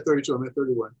sorry, I said 32, I meant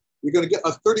 31. You're going to get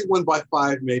a 31 by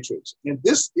 5 matrix. And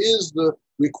this is the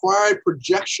required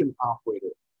projection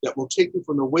operator that will take you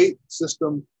from the weight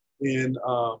system in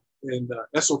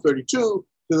SO32 to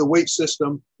the weight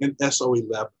system in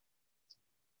SO11.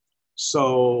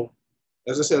 So,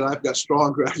 as I said, I've got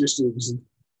strong graduate students, and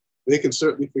they can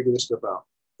certainly figure this stuff out.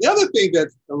 The other thing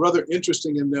that's rather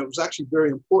interesting and that was actually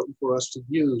very important for us to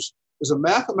use is a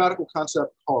mathematical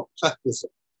concept called plethism.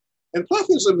 And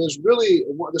plethism is really,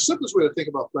 the simplest way to think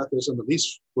about plethism, at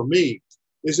least for me,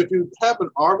 is if you have an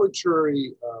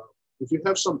arbitrary, if you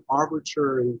have some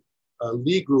arbitrary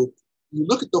Lie group, you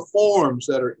look at the forms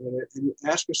that are in it and you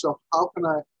ask yourself, how can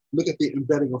I look at the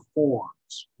embedding of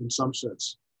forms in some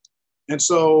sense? And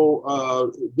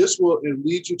so this will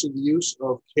lead you to the use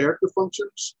of character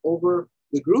functions over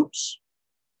the groups.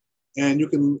 And you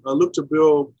can look to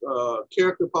build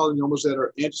character polynomials that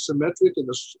are antisymmetric in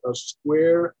a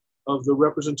square of the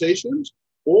representations,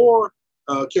 or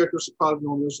character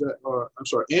polynomials that are,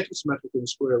 antisymmetric in the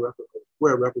square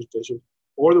representation,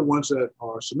 or the ones that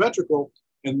are symmetrical.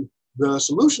 And the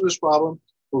solution to this problem,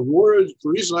 for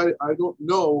reasons I don't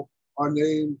know,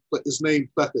 is named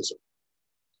plethism.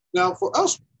 Now, for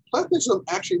us, plethism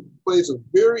actually plays a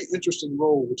very interesting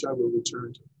role, which I will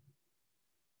return to.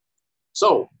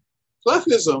 So,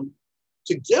 plethism,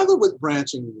 together with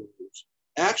branching rules,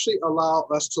 actually allow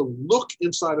us to look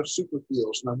inside of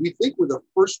superfields. Now, we think we're the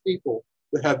first people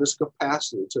to have this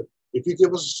capacity to, if you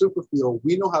give us a superfield,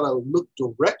 we know how to look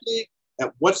directly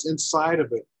at what's inside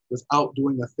of it without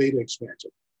doing a theta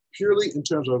expansion, purely in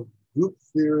terms of group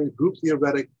theory, group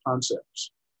theoretic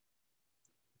concepts.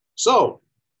 So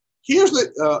here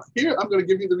I'm going to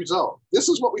give you the result. This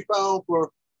is what we found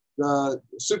for the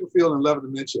superfield in 11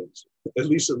 dimensions, at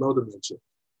least at low dimension.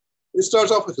 It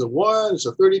starts off with a 1, it's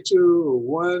a 32, a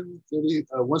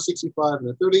 165, and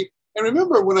a 30. And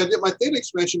remember, when I did my theta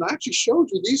expansion, I actually showed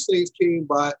you these things came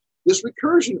by this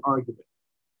recursion argument.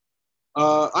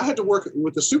 I had to work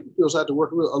with the superfields, I had to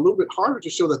work a little bit harder to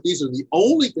show that these are the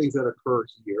only things that occur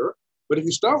here. But if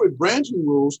you start with branching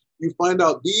rules, you find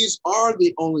out these are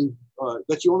the only,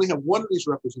 that you only have one of these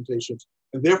representations,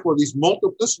 and therefore these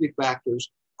multiplicity factors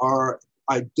are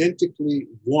identically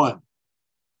 1.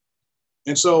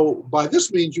 And so by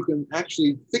this means, you can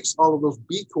actually fix all of those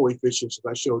B coefficients that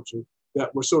I showed you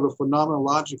that were sort of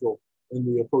phenomenological in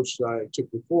the approach that I took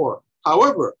before.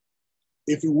 However,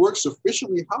 if you work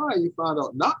sufficiently high, you find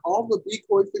out not all the B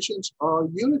coefficients are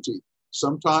unity.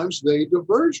 Sometimes they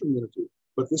diverge from unity,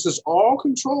 but this is all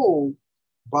controlled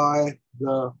by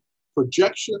the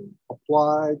projection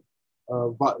applied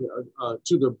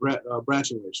to the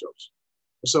branching ratios.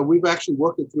 So we've actually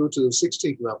worked it through to the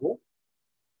 16th level,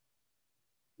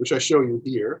 which I show you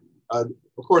here.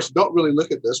 Of course, don't really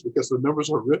look at this because the numbers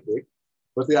are horrific,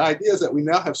 but the idea is that we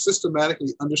now have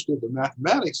systematically understood the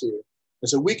mathematics here. And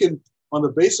so we can, on the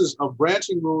basis of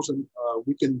branching rules, and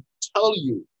we can tell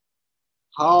you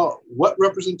what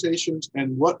representations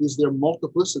and what is their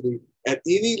multiplicity at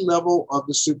any level of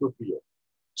the superfield.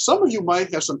 Some of you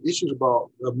might have some issues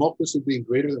about the multiplicity being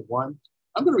greater than 1.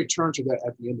 I'm going to return to that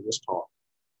at the end of this talk.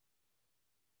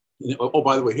 Oh,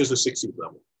 by the way, here's the 16th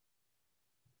level.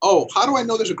 Oh, how do I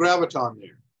know there's a graviton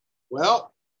there?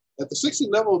 Well, at the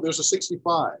 16th level, there's a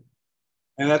 65.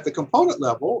 And at the component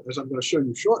level, as I'm going to show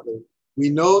you shortly, we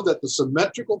know that the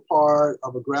symmetrical part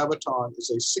of a graviton is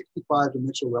a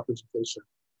 65-dimensional representation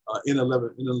in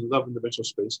 11-dimensional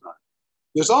space-time.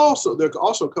 There are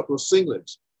also a couple of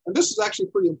singlets. And this is actually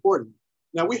pretty important.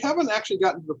 Now, we haven't actually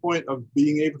gotten to the point of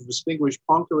being able to distinguish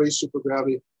Poincare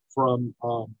supergravity from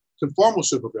conformal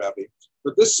supergravity.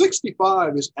 But this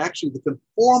 65 is actually the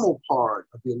conformal part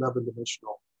of the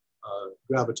 11-dimensional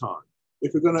graviton.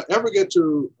 If you're going to ever get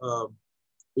to a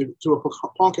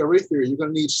Poincare theory, you're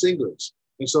going to need singlets.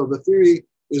 And so the theory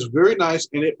is very nice,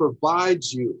 and it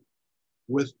provides you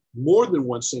with more than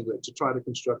one singlet to try to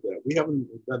construct that. We haven't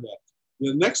done that.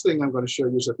 The next thing I'm going to show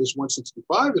you is that this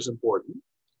 165 is important.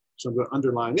 So I'm going to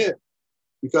underline it,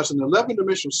 because in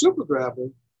 11-dimensional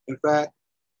supergravity, in fact,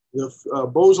 the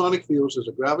bosonic fields is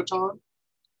a graviton,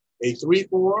 a 3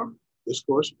 form. This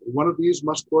course, one of these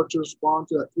must correspond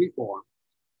to that 3 form.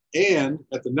 And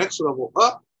at the next level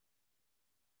up,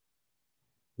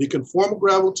 the conformal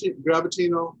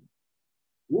gravitino,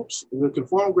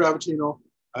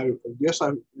 I guess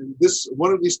this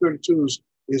one of these 32s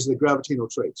is the gravitino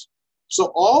trace.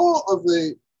 So all of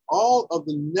the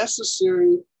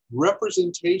necessary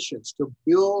representations to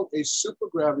build a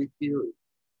supergravity theory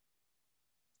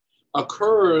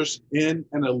occurs in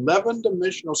an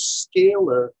 11-dimensional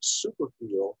scalar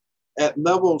superfield at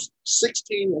levels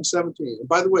 16 and 17. And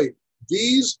by the way,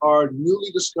 these are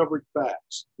newly discovered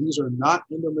facts. These are not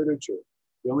in the literature.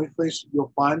 The only place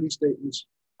you'll find these statements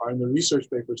are in the research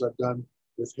papers I've done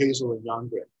with Hazel and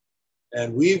Yongren.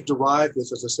 And we've derived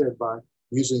this, as I said, by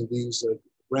using these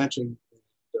branching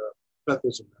and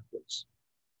Plethism methods.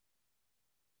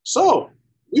 So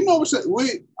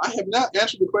I have not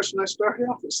answered the question I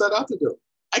set out to do.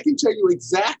 I can tell you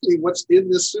exactly what's in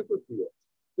this superfield.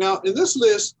 Now, in this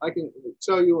list, I can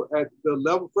tell you at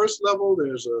the first level,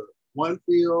 there's a 1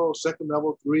 field, second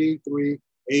level, 3, 3,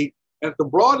 8. At the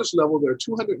broadest level, there are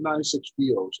 296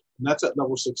 fields, and that's at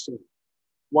level 16.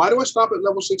 Why do I stop at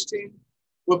level 16?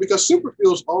 Well, because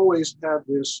superfields always have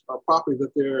this property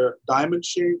that they're diamond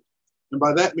shaped. And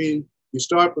by that mean, you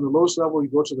start from the lowest level, you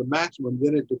go to the maximum,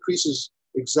 then it decreases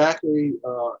exactly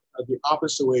the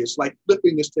opposite way. It's like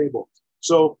flipping this table.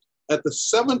 So at the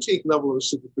 17th level of the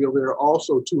superfield, there are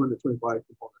also 225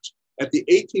 components. At the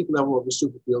 18th level of the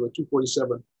superfield, at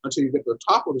 247, until you get to the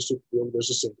top of the superfield,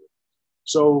 there's a singlet.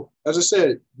 So as I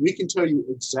said, we can tell you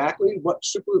exactly what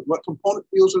component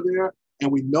fields are there,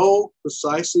 and we know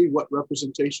precisely what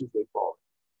representations they fall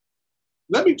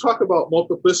in. Let me talk about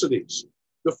multiplicities.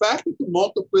 The fact that the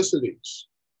multiplicities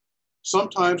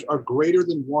sometimes are greater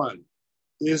than 1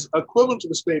 is equivalent to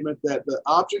the statement that the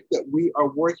object that we are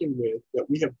working with, that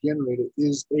we have generated,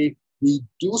 is a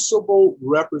reducible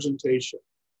representation.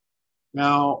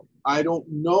 Now, I don't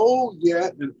know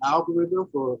yet an algorithm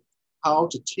for how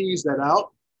to tease that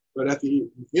out, but at the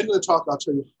end of the talk, I'll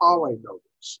tell you how I know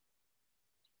this.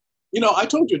 You know, I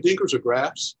told you dinkers are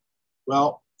graphs.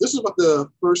 Well, this is what the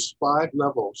first 5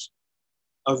 levels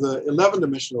of the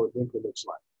 11-dimensional dinker looks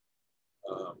like.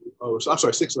 I'm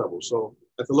sorry, 6 levels. So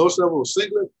at the lowest level is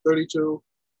singlet, 32.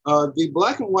 The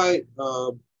black and white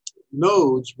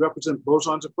nodes represent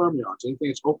bosons and fermions. Anything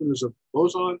that's open is a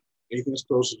boson, anything that's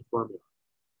closed is a fermion.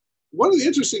 One of the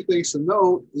interesting things to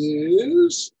note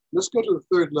is, let's go to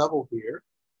the 3rd level here,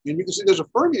 and you can see there's a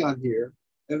fermion here,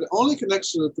 and it only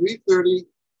connects to the 330,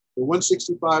 the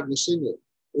 165, and the singlet.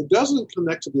 It doesn't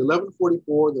connect to the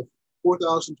 1144, the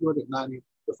 4290,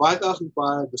 the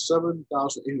 5005, the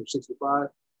 7865,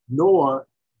 nor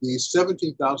the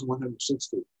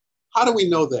 17,160. How do we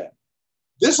know that?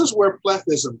 This is where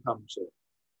Plethism comes in.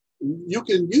 You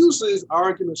can use these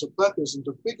arguments of Plethism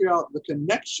to figure out the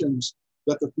connections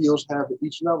that the fields have at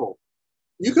each level.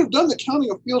 You could have done the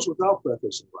counting of fields without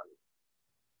Plethism, right?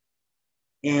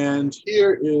 And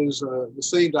here is the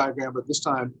same diagram, but this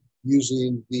time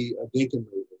using the Dinkin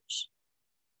labels.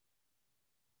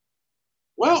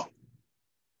 Well,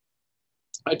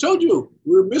 I told you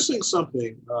we're missing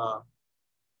something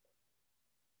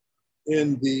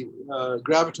in the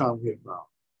graviton we have found.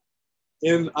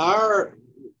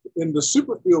 In the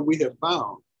superfield we have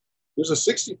found, there's a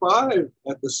 65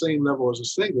 at the same level as a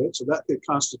singlet, so that could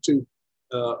constitute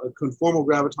a conformal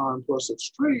graviton plus its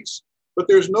trace, but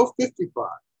there's no 55.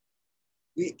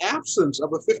 The absence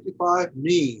of a 55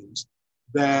 means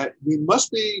that we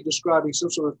must be describing some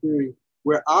sort of theory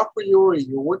where a priori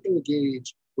you're working a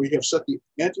gauge where you have set the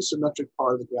antisymmetric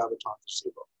part of the graviton to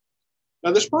 0.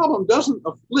 Now this problem doesn't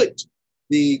afflict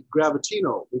the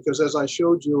gravitino because as I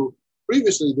showed you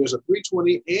previously, there's a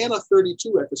 320 and a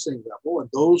 32 at the same level, and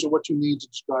those are what you need to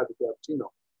describe the gravitino.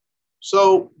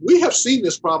 So we have seen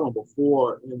this problem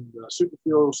before in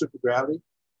superfield supergravity,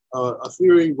 a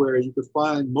theory where you could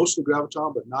find most of the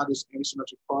graviton but not its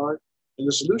antisymmetric part. And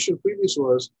the solution previous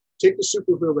was take the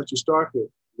superfield that you start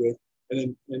with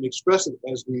and express it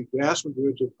as the Grassmann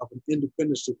derivative of an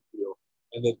independent superfield.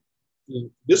 And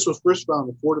this was first found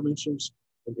in 4 dimensions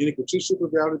in N=2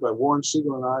 supergravity by Warren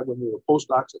Siegel and I when we were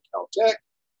postdocs at Caltech.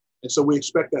 And so we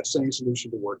expect that same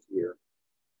solution to work here.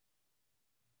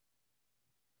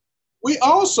 We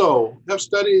also have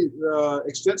studied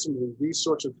extensively these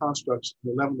sorts of constructs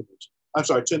in 10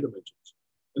 dimensions.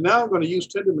 And now I'm going to use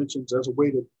 10 dimensions as a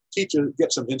way to teach you,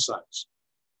 get some insights.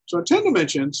 So in 10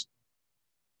 dimensions,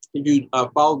 if you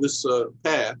follow this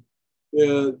path,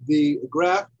 the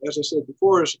graph, as I said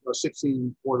before, is a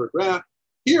 16-order graph.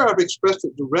 Here I've expressed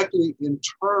it directly in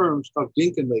terms of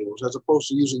Dinkin labels, as opposed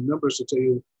to using numbers to tell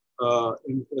you,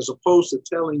 as opposed to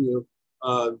telling you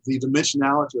the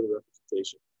dimensionality of the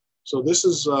representation. So this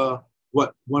is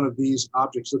what one of these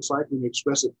objects looks like when you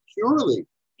express it purely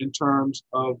in terms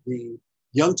of the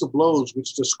young tableaus,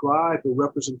 which describe the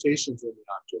representations in the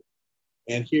object.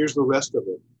 And here's the rest of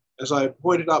it. As I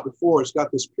pointed out before, it's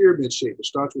got this pyramid shape. It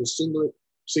starts with a singlet,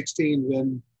 16,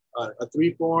 then a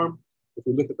 3 form. If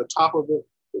you look at the top of it,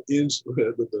 it ends with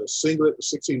a singlet, a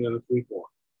 16, and a 3 form.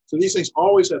 So these things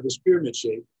always have this pyramid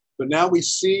shape, but now we can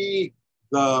see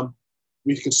the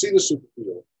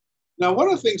superfield. Now, one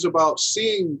of the things about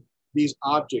seeing these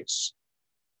objects,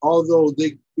 although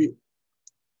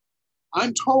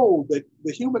I'm told that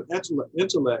the human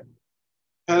intellect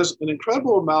has an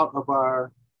incredible amount of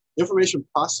our information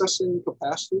processing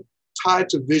capacity tied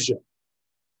to vision.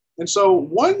 And so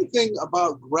one thing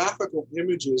about graphical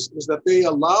images is that they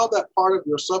allow that part of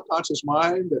your subconscious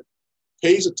mind that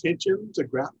pays attention to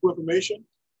graphical information.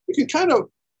 You can kind of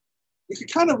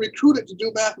recruit it to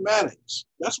do mathematics.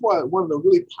 That's why one of the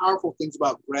really powerful things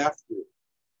about graph theory.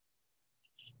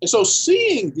 And so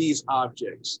seeing these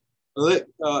objects,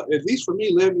 at least for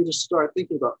me, led me to start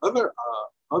thinking about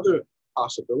other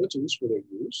possibilities for their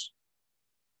use.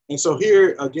 And so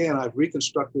here, again, I've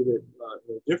reconstructed it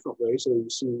in a different way so you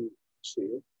see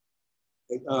it.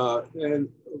 And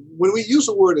when we use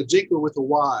the word a dinker with a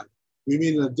Y, we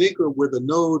mean a dinker where the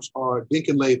nodes are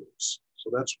Dinkin labels. So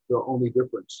that's the only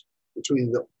difference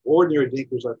between the ordinary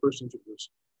dinkers I first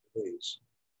introduced in these.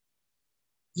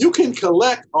 You can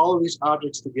collect all of these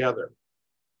objects together.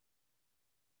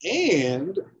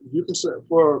 And you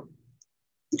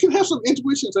can have some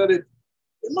intuitions that it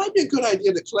might be a good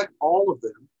idea to collect all of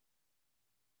them.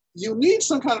 You need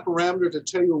some kind of parameter to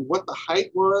tell you what the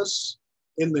height was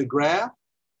in the graph.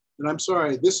 And I'm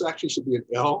sorry, this actually should be an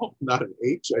L, not an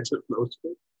H. I just noticed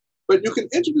it. But you can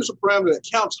introduce a parameter that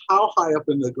counts how high up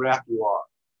in the graph you are.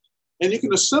 And you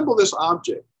can assemble this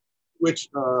object, which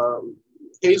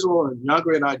Hazel and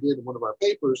Yagre and I did in one of our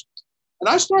papers. And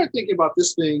I started thinking about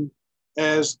this thing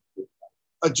as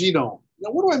a genome.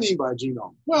 Now, what do I mean by a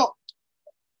genome? Well,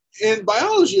 in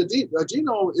biology, a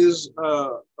genome is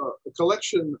a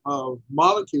collection of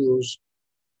molecules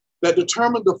that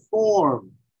determine the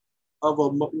form of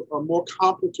a more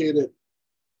complicated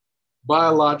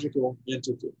biological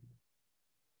entity.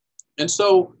 And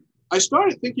so I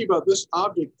started thinking about this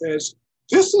object as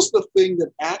this is the thing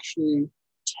that actually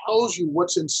tells you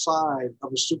what's inside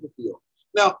of a superfield.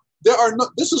 Now,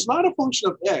 this is not a function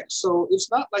of X, so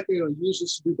it's not like you're going to use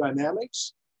this to do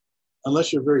dynamics,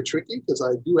 unless you're very tricky, because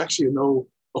I do actually know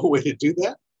a way to do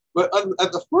that. But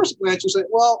at the first glance, you say,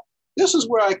 well, this is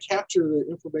where I capture the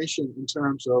information in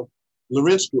terms of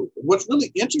Lorentz group. And what's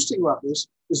really interesting about this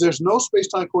is there's no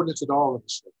space-time coordinates at all in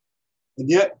this thing. And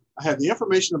yet I have the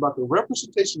information about the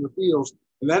representation of the fields,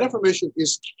 and that information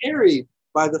is carried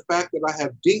by the fact that I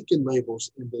have Dinkin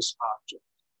labels in this object.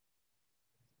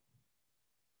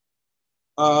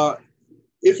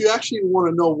 If you actually want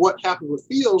to know what happened with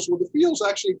fields, well, the fields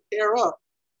actually pair up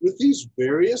with these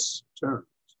various terms.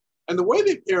 And the way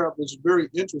they pair up is very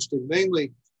interesting.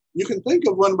 Namely, you can think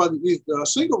of one by the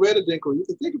single Reddit dinker, you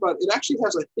can think about it actually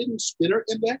has a hidden spinner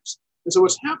index. And so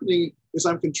what's happening is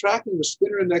I'm contracting the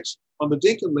spinor index on the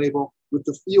Dinkin label with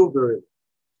the field variable.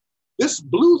 This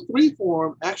blue 3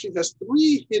 form actually has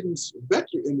 3 hidden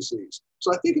vector indices.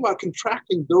 So I think about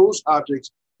contracting those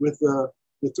objects with the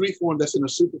 3 form that's in a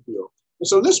superfield. And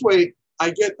so this way,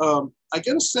 I get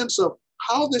a sense of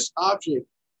how this object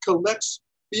collects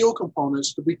field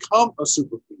components to become a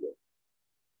superfield.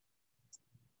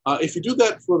 If you do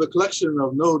that for the collection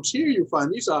of nodes here, you'll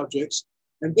find these objects.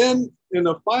 And then in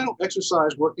the final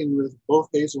exercise working with both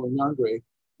Hazel and Yangre,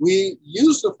 we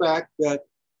use the fact that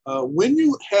when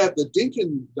you have the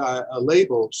Dinkin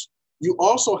labels, you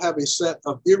also have a set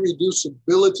of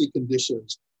irreducibility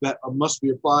conditions that must be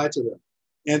applied to them.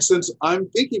 And since I'm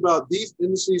thinking about these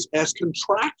indices as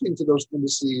contracting to those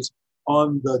indices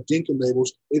on the Dinkin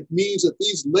labels, it means that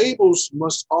these labels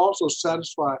must also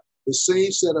satisfy the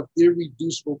same set of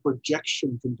irreducible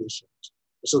projection conditions.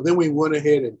 So then we went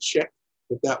ahead and checked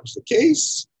that that was the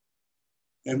case.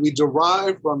 And we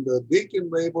derived from the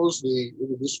Dinkin labels the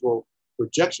irreducible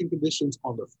projection conditions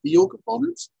on the field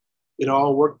components. It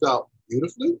all worked out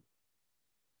beautifully.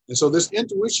 And so this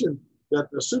intuition that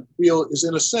the superfield is,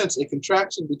 in a sense, a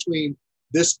contraction between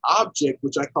this object,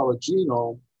 which I call a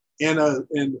genome,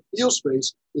 and field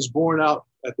space is borne out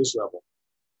at this level.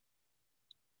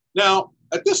 Now,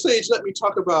 at this stage, let me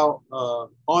talk about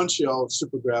on-shell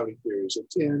supergravity theories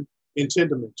in 10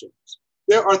 dimensions.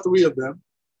 There are 3 of them.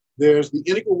 There's the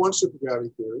N=1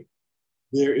 supergravity theory.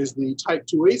 There is the type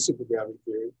 2A supergravity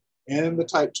theory and the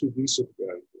type 2B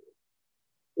supergravity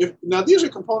theory. Now, these are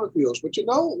component fields, but you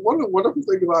know, one of the wonderful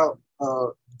thing about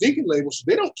Dinkin labels,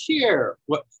 they don't care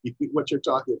what you're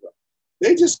talking about.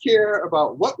 They just care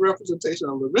about what representation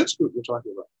of the Lorentz group you're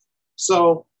talking about.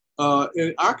 So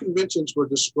in our conventions for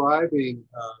describing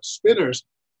spinors,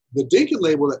 the Dinkin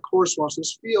label that corresponds to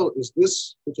this field is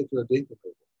this particular Dinkin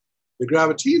label. The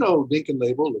Gravitino Dinkin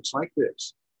label looks like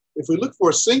this. If we look for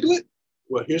a singlet,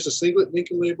 well, here's a singlet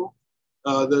Dinkin label.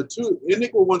 The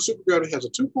N=1 supergravity has a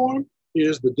 2 form.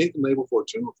 Here's the Dinkin label for a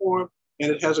 2 form,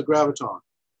 and it has a graviton.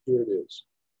 Here it is.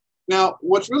 Now,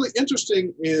 what's really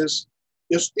interesting is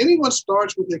if anyone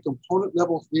starts with a component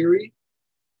level theory,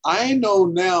 I know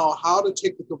now how to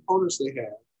take the components they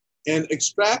have and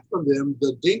extract from them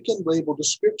the Dinkin label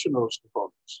description of those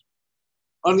components.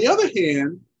 On the other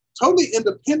hand, totally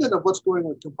independent of what's going on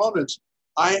with components,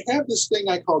 I have this thing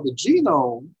I call the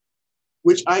genome,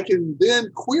 which I can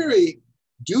then query,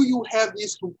 do you have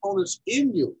these components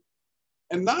in you?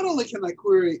 And not only can I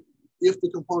query if the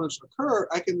components occur,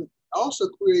 I can also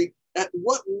query at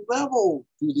what level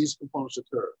do these components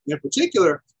occur. In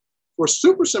particular, for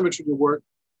supersymmetry to work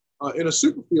in a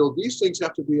superfield, these things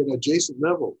have to be at adjacent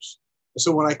levels. And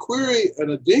so when I query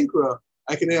an adinkra,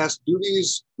 I can ask, do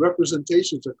these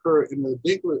representations occur in an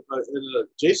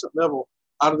adjacent level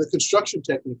out of the construction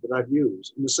technique that I've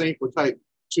used? And the same for type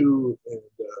 2 and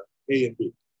A and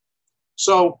B.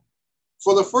 So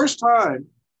for the first time,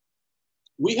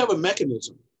 we have a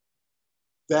mechanism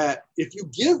that if you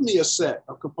give me a set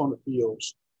of component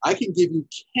fields, I can give you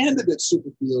candidate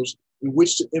superfields in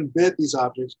which to embed these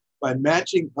objects by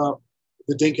matching up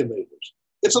the Dinkin labels.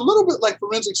 It's a little bit like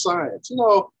forensic science. You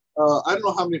know, I don't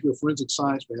know how many of you are forensic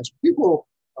science fans.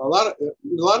 A lot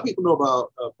of people know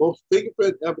about both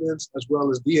fingerprint evidence as well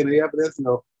as DNA evidence.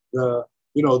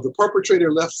 The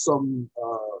perpetrator left some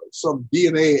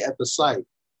DNA at the site.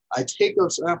 I take a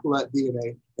sample of that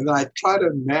DNA and then I try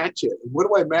to match it. And what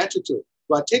do I match it to?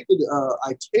 Well, I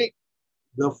take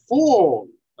the full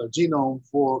genome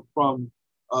from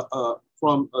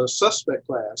a suspect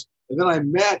class, and then I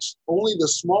match only the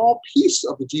small piece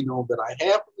of the genome that I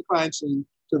have from the crime scene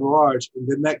to the large, and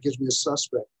then that gives me a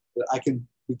suspect that I can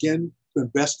begin to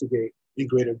investigate in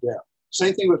greater depth.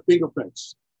 Same thing with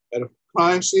fingerprints. At a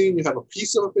crime scene, you have a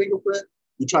piece of a fingerprint,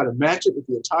 you try to match it with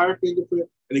the entire fingerprint,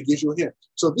 and it gives you a hint.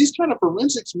 So these kind of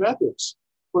forensics methods,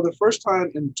 for the first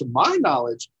time, and to my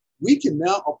knowledge, we can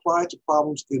now apply to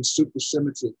problems in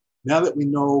supersymmetry, now that we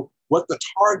know what the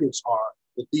targets are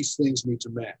that these things need to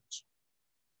match.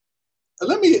 And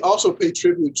let me also pay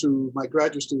tribute to my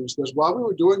graduate students, because while we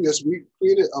were doing this, we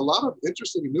created a lot of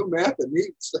interesting new math that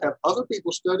needs to have other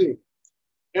people studying.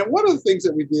 And one of the things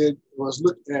that we did was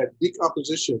look at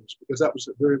decompositions, because that was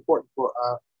very important for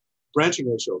our branching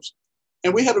ratios.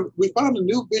 And we found a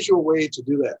new visual way to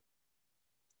do that.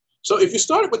 So if you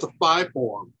started with a 5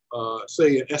 form,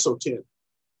 say in SO10,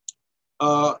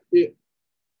 5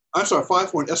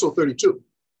 form SO32,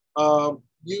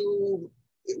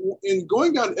 in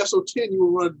going down to SO10, you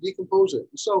will want to decompose it.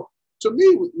 So to me,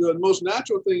 the most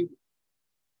natural thing,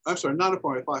 not a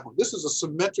 5 form, this is a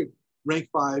symmetric rank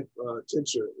 5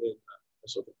 tensor in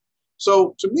SO10.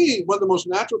 So to me, one of the most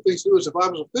natural things to do is if I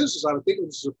was a physicist, I would think of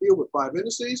this as a field with 5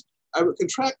 indices. I would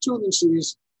contract 2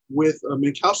 indices with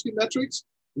Minkowski metrics.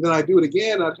 And then I do it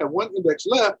again, I'd have 1 index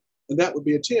left, and that would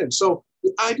be a 10. So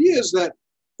the idea is that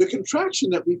the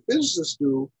contraction that we physicists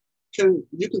do,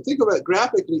 you can think of it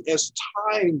graphically as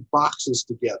tying boxes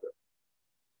together.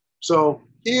 So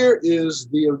here is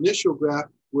the initial graph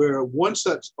where 1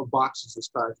 set of boxes is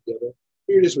tied together.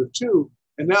 Here it is with 2.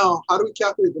 And now, how do we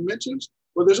calculate dimensions?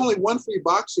 Well, there's only 1 free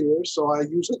box here, so I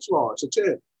use Hooke's law. It's a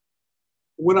 10.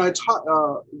 When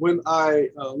I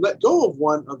let go of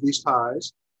one of these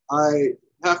ties, I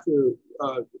have to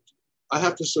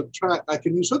subtract. I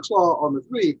can use Hooke's law on the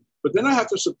 3, but then I have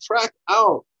to subtract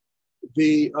out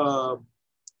the.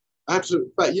 I have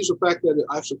to use the fact that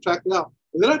I've subtracted out,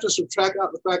 and then I have to subtract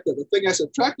out the fact that the thing I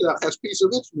subtracted out has piece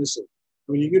of its missing.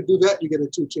 When you do that, you get a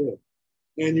 210,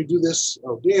 and you do this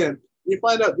again. You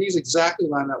find out these exactly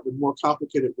line up with more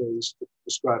complicated ways to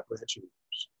describe branching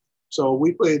rules. So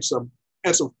we had some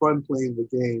fun playing the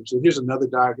games. And here's another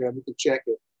diagram, you can check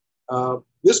it.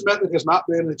 This method has not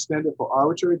been extended for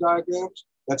arbitrary diagrams.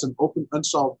 That's an open,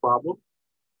 unsolved problem.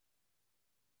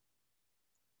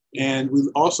 And we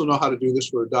also know how to do this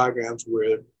for diagrams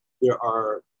where there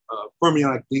are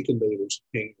fermionic Dinkin-laters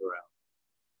hanging around.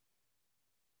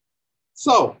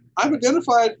 So I've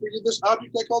identified for you this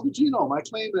object I call the genome. I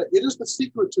claim that it is the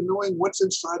secret to knowing what's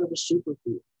inside of a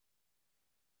superfield.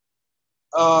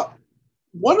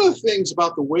 One of the things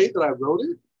about the way that I wrote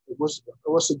it, was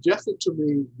suggested to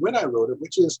me when I wrote it,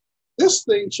 which is this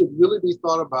thing should really be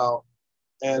thought about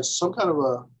as some kind of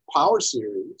a power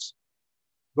series,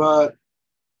 but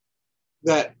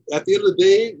that at the end of the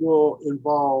day will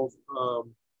involve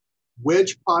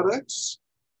wedge products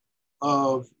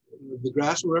of the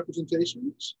Grassmann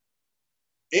representations,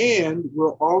 and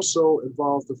will also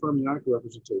involve the fermionic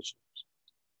representations.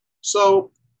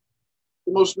 So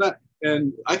the most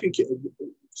and I can,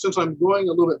 since I'm going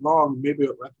a little bit long, maybe I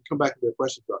can come back to the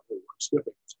question about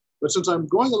skipping. But since I'm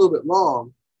going a little bit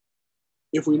long,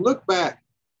 if we look back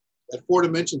at 4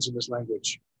 dimensions in this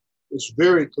language, it's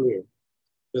very clear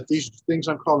that these things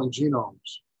I'm calling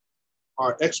genomes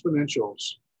are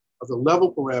exponentials of the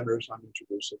level parameters I'm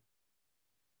introducing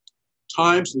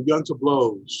times the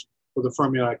Young-to-Blows for the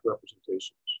fermionic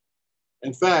representations.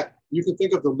 In fact, you can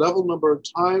think of the level number of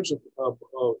times of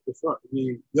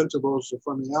the Young-to-Blows of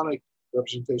fermionic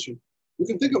representation. You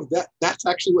can think of that, that's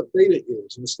actually what theta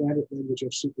is in the standard language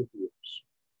of superfields.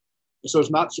 And so it's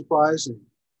not surprising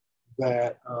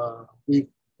that we've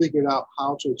figured out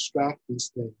how to extract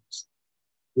these things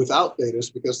without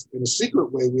thetas, because in a secret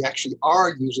way, we actually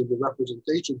are using the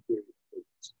representation theory of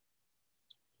thetas.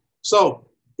 So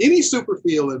any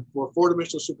superfield for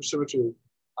 4-dimensional supersymmetry,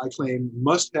 I claim,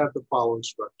 must have the following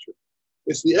structure.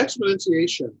 It's the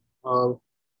exponentiation of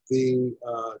the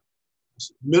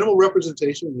minimal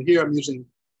representation, and here I'm using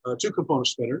 2-component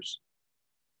spinors,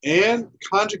 and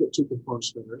conjugate 2-component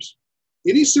spinors.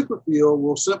 Any superfield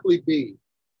will simply be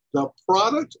the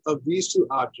product of these 2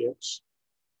 objects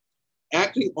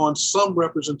acting on some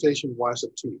representation y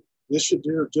sub t. This should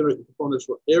generate the components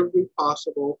for every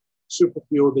possible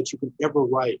superfield that you can ever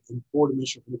write in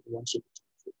 4-dimensional one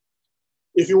superfield.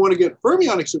 If you want to get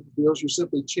fermionic superfields, you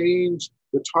simply change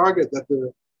the target that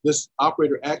this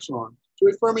operator acts on to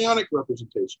a fermionic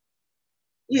representation.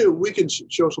 We can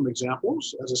show some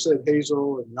examples. As I said,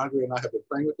 Hazel and Yandere and I have been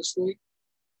playing with this thing.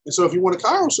 And so if you want a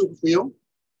chiral superfield,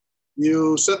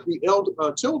 you set the L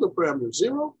tilde parameter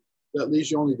 0. That leaves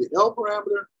you only the L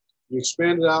parameter. You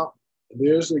expand it out, and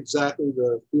there's exactly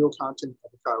the field content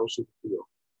of a chiral superfield.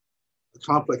 A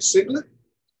complex singlet,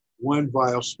 1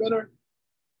 Weyl spinor,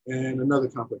 and another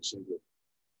complex singlet.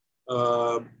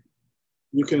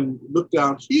 You can look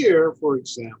down here, for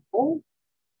example.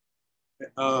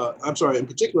 I'm sorry, in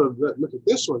particular, look at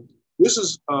this one. This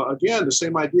is, again, the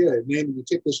same idea. Namely, you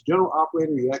take this general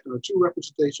operator, you act on a 2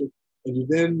 representation, and you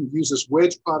then use this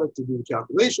wedge product to do the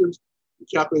calculations. You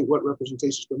calculate what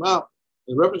representations come out.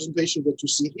 And the representations that you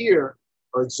see here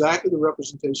are exactly the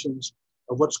representations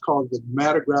of what's called the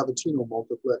matter-gravitino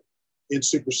multiplet in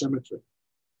supersymmetry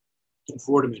in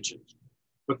 4 dimensions.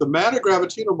 But the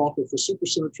matter-gravitino multiplet for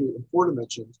supersymmetry in 4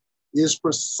 dimensions is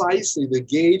precisely the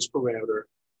gauge parameter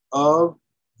of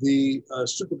the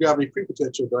supergravity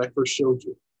prepotential that I first showed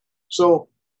you. So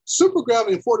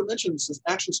supergravity in 4 dimensions is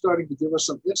actually starting to give us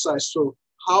some insights to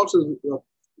how to,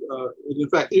 in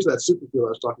fact, here's that superfield I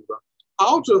was talking about,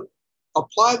 how to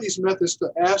apply these methods to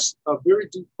ask a very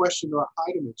deep question about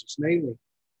high dimensions, namely,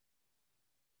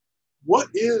 what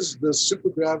is the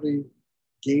supergravity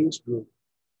gauge group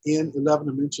in 11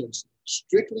 dimensions,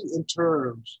 strictly in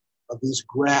terms of these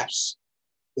graphs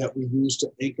that we use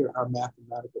to anchor our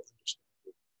mathematical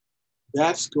understanding.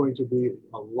 That's going to be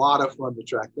a lot of fun to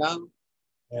track down.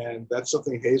 And that's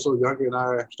something Hazel Younger and I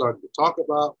are starting to talk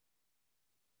about.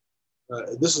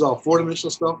 This is all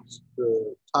four-dimensional stuff,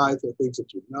 tied to things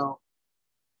that you know.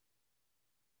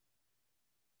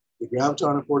 The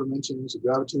graviton in 4 dimensions, the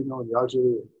gravitino and the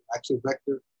auxiliary axial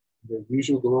vector, their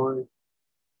usual glory.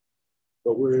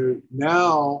 But we're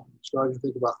now starting to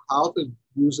think about how to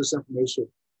use this information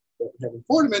that we have in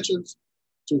 4 dimensions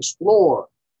to explore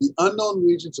the unknown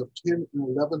regions of 10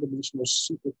 and 11 dimensional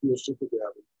superfield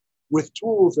supergravity with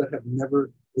tools that have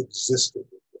never existed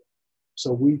before.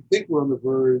 So we think we're on the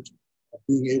verge of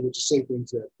being able to say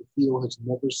things that the field has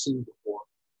never seen before.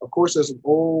 Of course, as an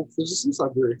old physicist,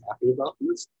 I'm very happy about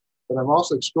this, but I'm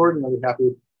also extraordinarily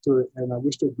happy to it, and I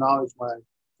wish to acknowledge my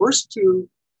first 2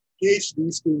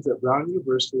 PhD students at Brown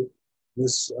University,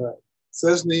 Miss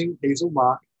Cesning Hazel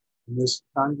Mock and Miss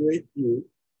Tangre Yu,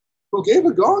 who gave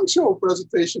a gong show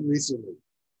presentation recently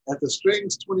at the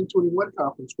Strings 2021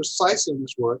 conference precisely on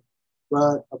this work.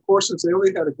 But of course, since they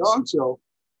only had a gong show,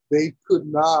 they could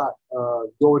not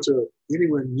go into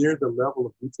anywhere near the level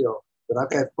of detail that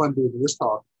I've had fun doing in this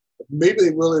talk. Maybe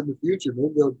they will in the future.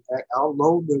 Maybe I'll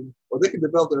loan them, or they can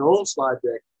develop their own slide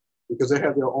deck because they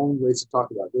have their own ways to talk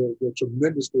about it. They're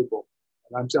tremendous people.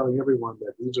 And I'm telling everyone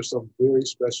that these are some very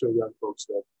special young folks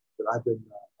that I've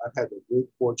had the great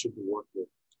fortune to work with.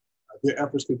 Their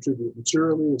efforts contribute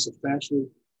materially and substantially.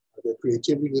 Their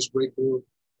creativity in this breakthrough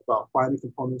about finding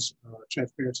components,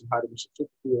 transparency, and high-dimensional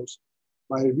superfields.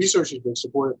 My research has been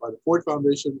supported by the Ford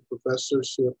Foundation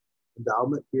Professorship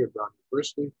Endowment here at Brown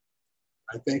University.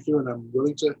 I thank you, and I'm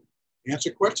willing to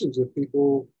answer questions if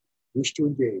people wish to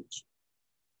engage.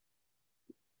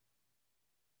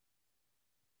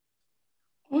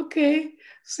 Okay,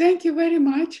 thank you very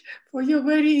much for your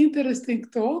very interesting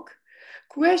talk.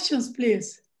 Questions,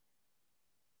 please.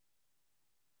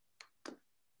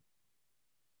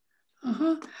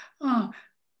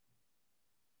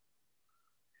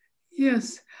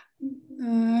 Yes.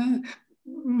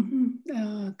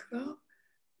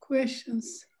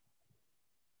 Questions.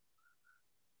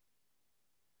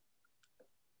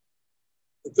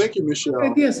 Thank you,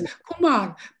 Michelle. Yes,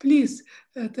 Kumar, please.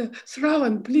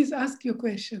 Shravan, please ask your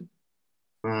question.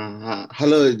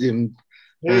 Hello, Jim.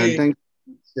 Hey. Thank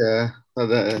you for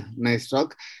the nice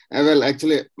talk. Well,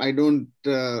 actually, I don't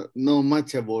know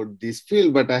much about this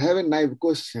field, but I have a naive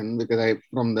question because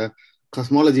from the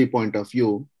cosmology point of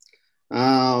view,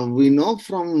 we know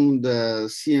from the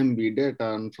CMB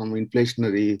data and from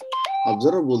inflationary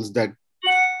observables that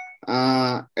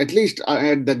at least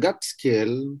at the gut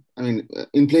scale, I mean,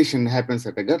 inflation happens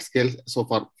at a gut scale so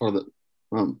far for the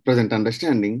present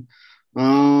understanding.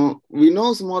 We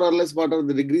know more or less what are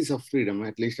the degrees of freedom,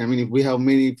 at least. I mean, if we have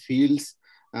many fields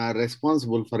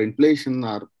responsible for inflation,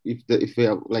 or if we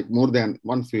have like more than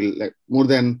one field, like more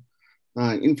than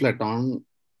inflaton,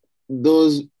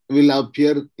 those will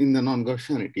appear in the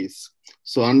non-Gaussianities.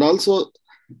 So, and also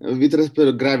with respect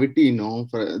to gravity,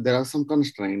 there are some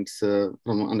constraints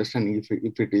from understanding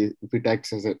if it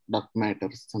acts as a dark matter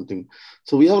or something.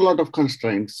 So we have a lot of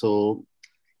constraints. So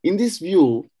in this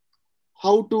view,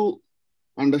 how to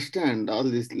understand all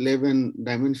this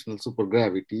 11-dimensional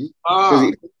supergravity?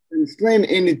 Because it can explain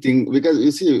anything. Because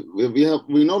you see,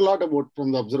 we know a lot about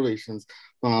from the observations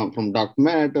from dark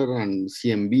matter and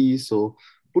CMB. So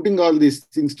putting all these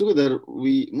things together,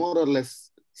 we more or less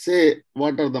say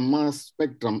what are the mass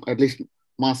spectrum, at least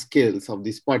mass scales of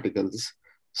these particles.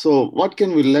 So what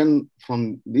can we learn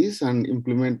from this and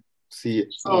implement?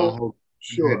 Sure.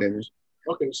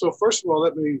 Okay, so first of all,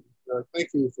 let me thank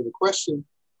you for the question,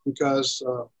 because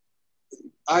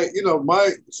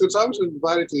since I was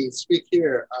invited to speak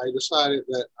here, I decided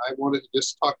that I wanted to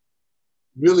just talk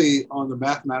really on the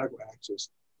mathematical axis.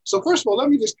 So first of all, let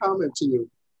me just comment to you.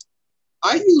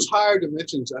 I use higher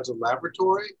dimensions as a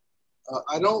laboratory.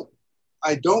 I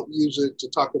don't use it to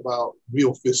talk about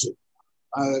real physics.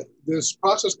 This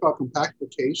process called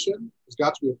compactification has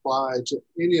got to be applied to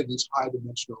any of these high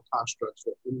dimensional constructs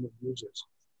that anyone uses.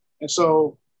 And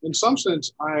so in some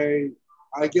sense, I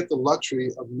get the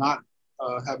luxury of not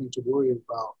having to worry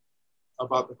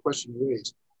about the question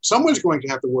raised. Someone's going to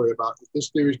have to worry about if this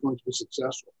theory is going to be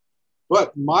successful.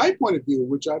 But my point of view,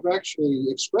 which I've actually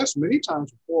expressed many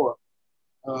times before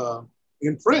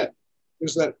in print,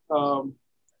 is that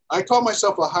I call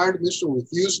myself a higher dimensional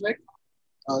refusnik.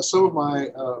 Some of my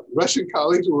Russian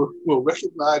colleagues will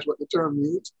recognize what the term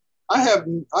means. I have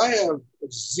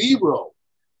zero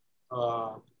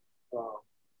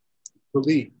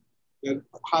belief that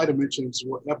high dimensions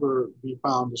will ever be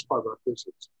found as part of our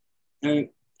physics. And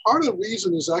part of the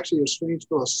reason is actually a strange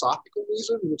philosophical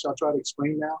reason, which I'll try to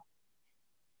explain now.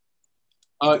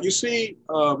 You see,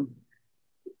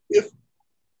 if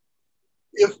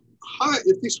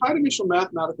these high-dimensional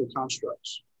mathematical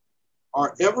constructs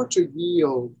are ever to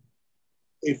yield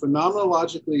a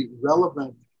phenomenologically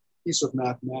relevant piece of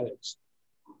mathematics,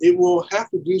 it will have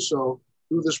to do so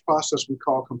through this process we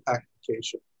call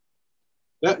compactification.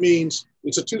 That means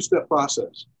it's a two-step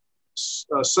process.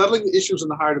 Settling the issues in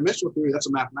the higher dimensional theory, that's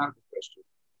a mathematical question.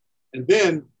 And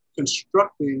then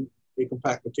constructing a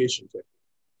compactification technique.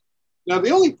 Now,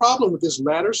 the only problem with this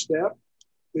latter step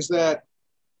is that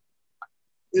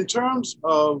in terms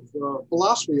of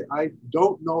philosophy, I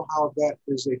don't know how that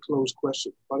is a closed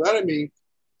question. By that I mean,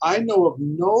 I know of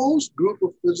no group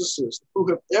of physicists who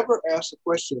have ever asked the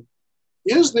question,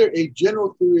 is there a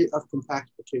general theory of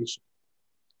compactification?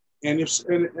 And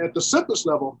at the simplest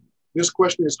level, this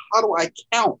question is, how do I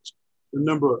count the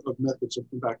number of methods of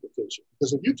compactification?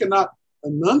 Because if you cannot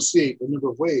enunciate the number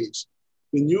of ways,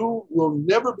 then you will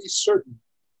never be certain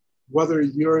whether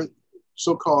your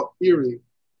so-called theory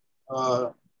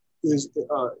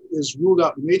is ruled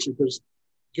out in nature, because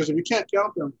if you can't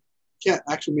count them, you can't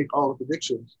actually make all the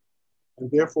predictions, and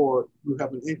therefore you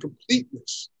have an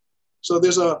incompleteness. So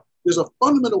there's a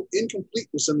fundamental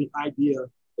incompleteness in the idea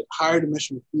that higher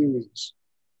dimensional theories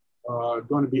are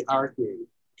going to be our theory,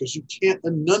 because you can't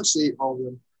enunciate all of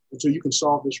them until you can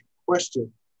solve this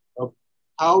question of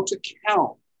how to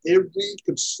count every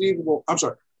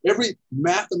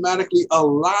mathematically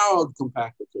allowed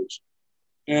compactification.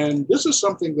 And this is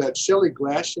something that Shelley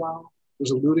Glashow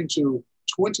was alluding to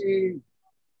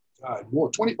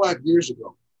 25 years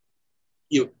ago.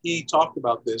 He talked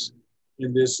about this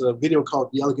in this video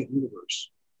called The Elegant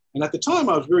Universe. And at the time,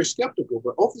 I was very skeptical,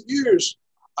 but over the years,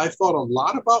 I thought a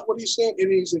lot about what he said,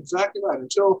 and he's exactly right.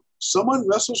 Until someone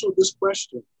wrestles with this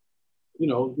question,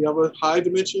 you have a high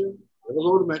dimension, you have a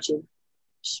low dimension,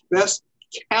 best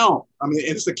count. I mean,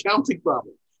 it's a counting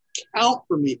problem. Count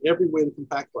for me every way to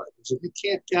compactify it. Because if you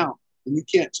can't count, then you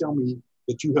can't tell me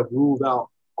that you have ruled out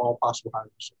all possible high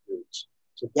dimensional theories.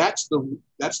 So that's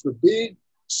the big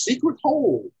secret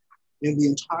hole in the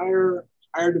entire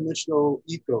higher dimensional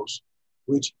ethos,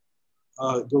 which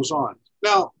goes on.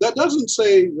 Now, that doesn't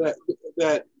say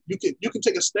that you can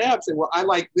take a stab and say, well, I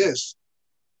like this,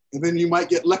 and then you might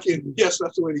get lucky and yes,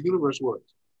 that's the way the universe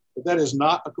works. But that is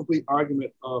not a complete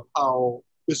argument of how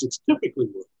physics typically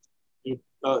works.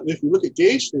 If you look at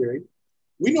gauge theory,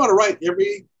 we know how to write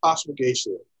every possible gauge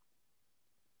theory.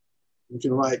 We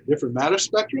can write different matter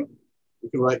spectra, we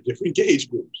can write different gauge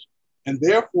groups, and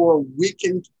therefore we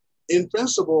can, in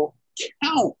principle,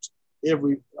 count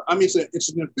it's an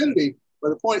infinity, but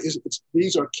the point is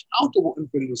these are countable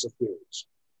infinities of theories.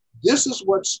 This is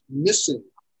what's missing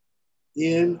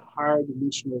in higher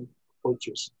dimensional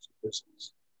approaches to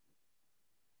physics.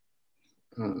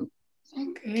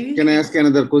 Okay. Can I ask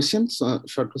another question?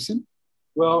 Short question.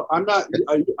 Well, I'm not.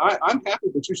 I'm happy,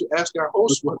 but you should ask our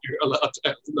host what you're allowed to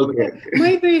ask another question.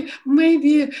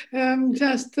 Maybe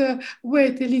just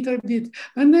wait a little bit.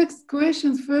 The next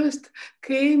question first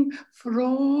came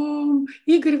from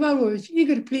Igor Valovich.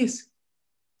 Igor, please.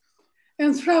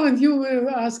 And Shravan, you will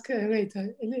ask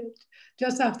later,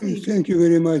 just after. Thank you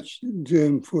very much,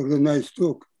 Jem, for the nice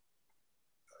talk.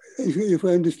 If I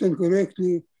understand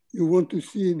correctly, you want to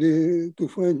find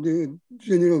the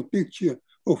general picture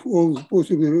of all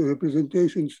possible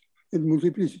representations and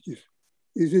multiplicities.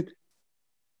 Is it?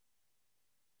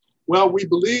 Well, we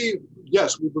believe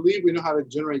we know how to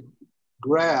generate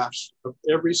graphs of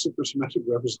every supersymmetric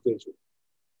representation.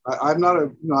 I'm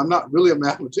not really a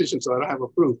mathematician, so I don't have a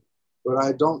proof, but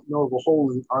I don't know of a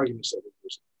whole argument set of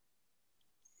this.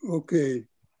 Okay.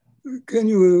 Can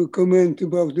you comment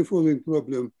about the following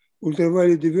problem?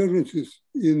 Ultraviolet divergences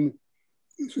in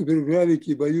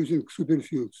supergravity by using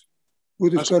superfields.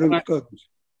 What is current status?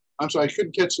 I'm sorry, I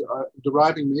couldn't catch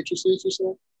deriving matrices, you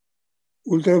said?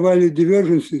 Ultraviolet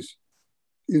divergences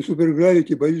in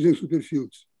supergravity by using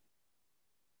superfields.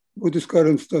 What is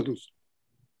current status?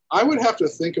 I would have to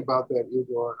think about that,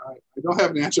 Igor. I don't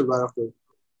have an answer right off the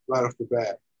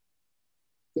bat.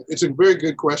 It's a very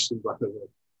good question, by the way.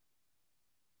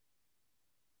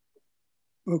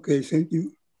 Okay, thank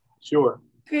you. Sure.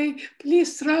 Okay,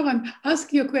 please, Shravan,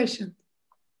 ask your question.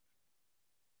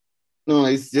 No,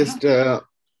 it's just a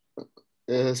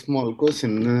small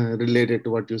question related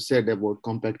to what you said about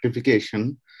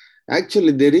compactification.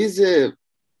 Actually, there is a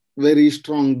very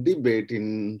strong debate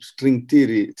in string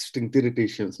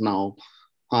theoreticians now,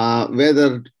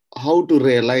 whether how to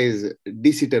realize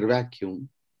de Sitter vacuum.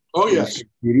 Oh, yes.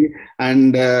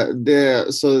 And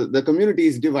so the community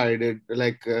is divided,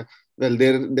 like well,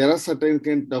 there are certain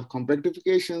kind of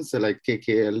compactifications like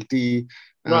KKLT,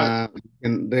 Right.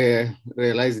 can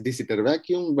realize de Sitter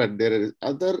vacuum, but there is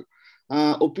other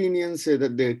opinions say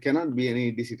that there cannot be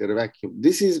any de Sitter vacuum.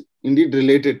 This is indeed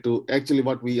related to actually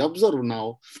what we observe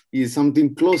now is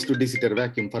something close to de Sitter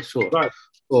vacuum for sure. Right.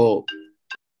 So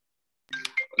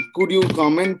could you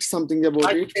comment something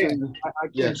about it? I can.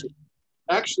 Yeah.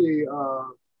 Actually,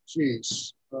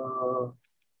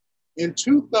 in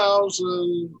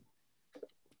 2000,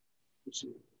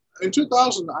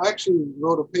 I actually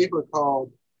wrote a paper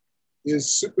called "Is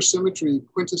Supersymmetry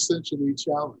Quintessentially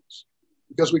Challenged?"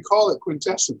 Because we call it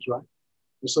quintessence, right?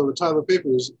 And so the title of the paper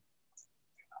is,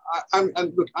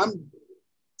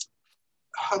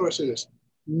 how do I say this?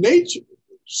 Nature,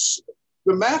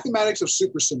 the mathematics of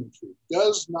supersymmetry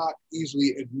does not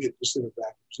easily admit de Sitter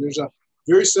vacuums. There's a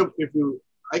very simple,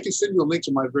 I can send you a link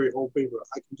to my very old paper.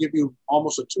 I can give you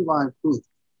almost a 2-line proof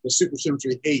that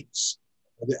supersymmetry hates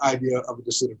the idea of a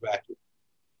de Sitter vacuum.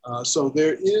 So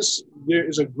there is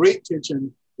a great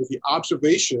tension with the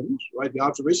observations, right? The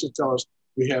observations tell us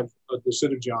we have a de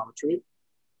Sitter geometry,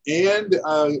 and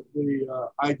the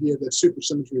idea that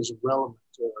supersymmetry is relevant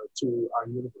to our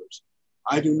universe.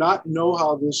 I do not know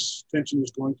how this tension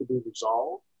is going to be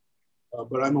resolved,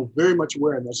 but I'm very much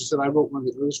aware, and as I said, I wrote one of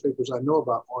the earliest papers I know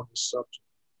about on this subject.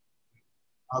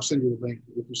 I'll send you the link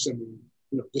if you send me,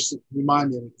 just remind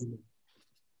me in an email.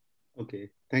 Okay,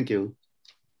 thank you.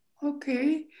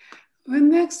 Okay, the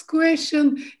next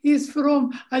question is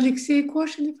from Alexei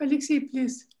Koshelov. Alexei,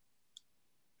 please.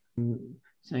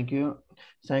 Thank you.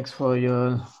 Thanks for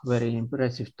your very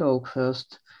impressive talk.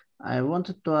 First, I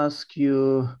wanted to ask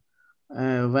you,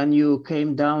 when you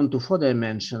came down to 4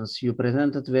 dimensions, you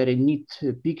presented very neat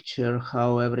picture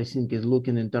how everything is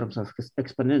looking in terms of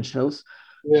exponentials.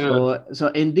 Yeah. So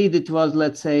indeed, it was,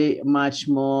 let's say, much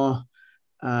more,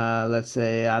 let's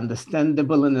say,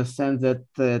 understandable in a sense that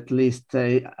at least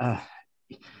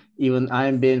even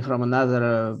I being from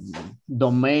another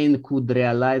domain could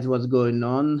realize what's going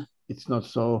on. It's not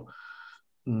so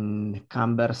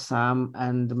cumbersome.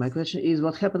 And my question is,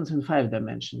 what happens in 5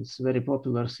 dimensions? Very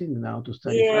popular thing now to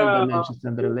study 5 dimensions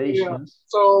and relations. Yeah.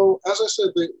 So as I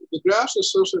said, the graphs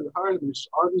associated with higher dimensions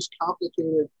are these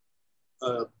complicated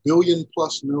billion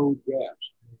plus node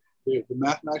graphs. The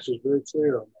mathematics is very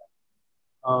clear on that.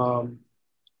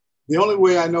 The only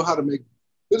way I know how to make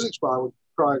physics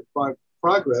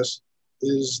progress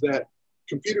is that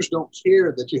computers don't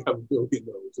care that you have a billion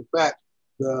nodes. In fact,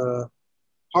 the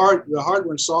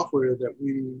hardware and software that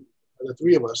the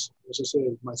 3 of us, as I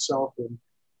said, myself and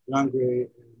Yangre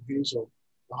and Hazel,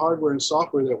 the hardware and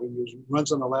software that we use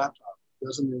runs on a laptop. It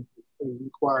doesn't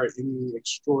require any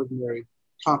extraordinary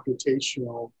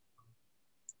computational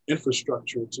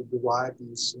infrastructure to derive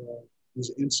these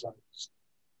insights.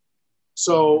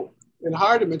 So in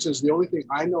higher dimensions, the only thing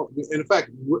I know, and in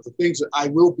fact, the things that I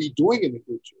will be doing in the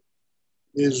future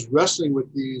is wrestling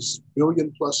with these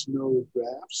billion plus node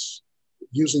graphs,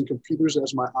 using computers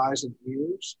as my eyes and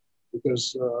ears,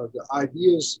 because the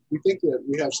ideas, we think that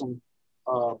we have some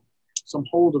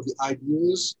hold of the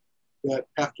ideas that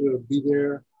have to be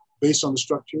there based on the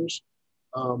structures.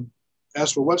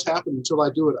 As for what's happened, until I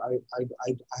do it, I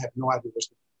have no idea.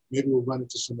 Maybe we'll run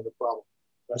into some of the problem.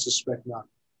 I suspect not.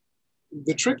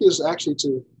 The trick is actually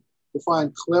to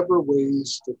find clever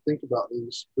ways to think about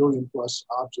these billion plus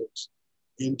objects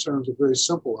in terms of very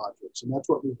simple objects. And that's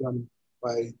what we've done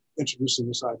by introducing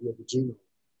this idea of the genome.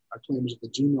 Our claim is that the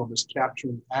genome is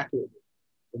capturing accurately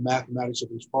the mathematics of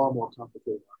these far more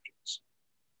complicated objects.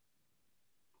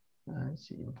 I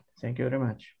see. Thank you very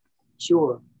much.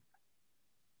 Sure.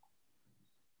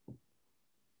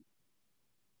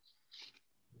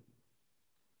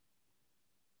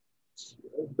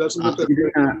 Doesn't look like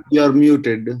you're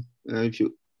muted. If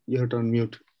you have to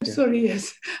unmute. Sorry,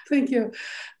 yes, thank you.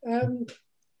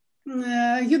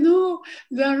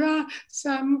 There are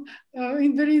some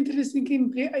very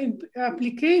interesting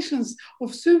applications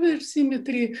of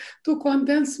supersymmetry to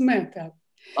condensed matter.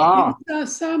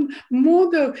 Some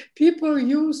model people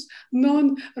use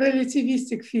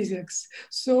non-relativistic physics.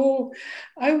 So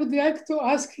I would like to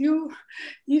ask you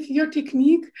if your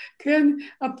technique can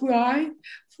apply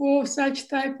for such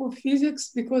type of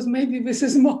physics, because maybe this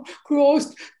is more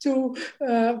close to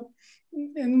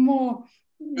and more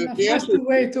faster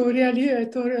way to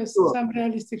some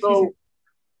realistic physics.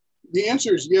 The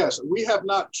answer is yes. We have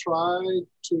not tried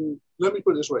to, let me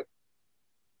put it this way.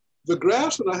 The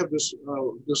graphs that I have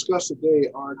discussed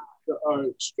today are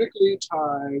strictly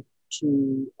tied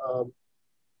to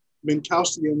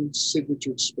Minkowskian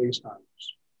signatured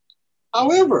spacetimes.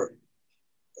 However,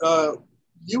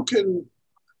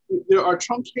 there are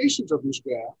truncations of these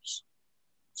graphs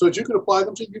so that you can apply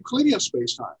them to Euclidean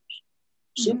spacetimes.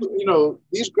 Super, you know,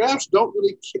 these graphs don't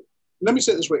really, let me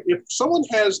say it this way. If someone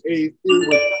has a theory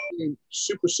where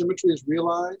supersymmetry is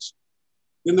realized,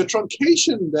 then the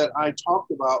truncation that I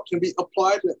talked about can be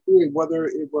applied to that theory, whether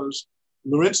it was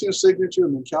Lorentzian signature,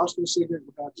 Minkowski signature,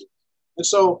 what have you. And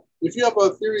so if you have a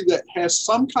theory that has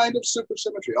some kind of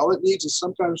supersymmetry, all it needs is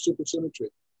some kind of supersymmetry,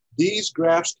 these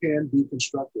graphs can be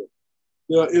constructed.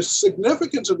 The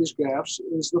significance of these graphs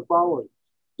is the following.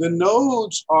 The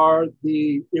nodes are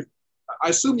if I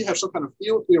assume you have some kind of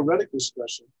field theoretic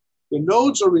discussion, the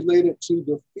nodes are related to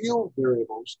the field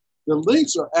variables. The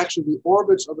links are actually the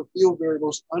orbits of the field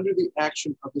variables under the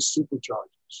action of the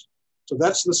supercharges. So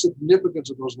that's the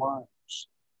significance of those lines.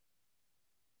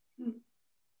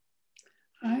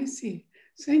 I see.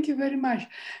 Thank you very much.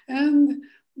 And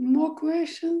more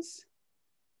questions?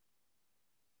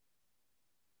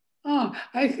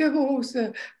 I have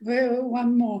also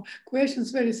one more question,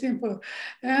 very simple.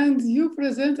 And you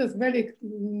presented very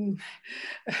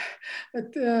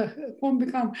won't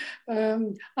become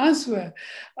answer.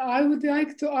 I would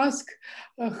like to ask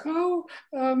how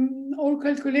all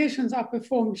calculations are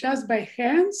performed just by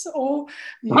hands, or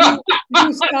you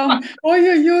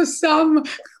use some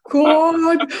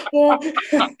code, or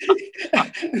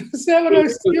several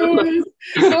students.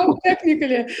 How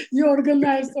technically you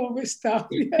organize all this stuff?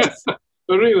 Yes.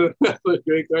 Marina, that's a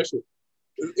great question.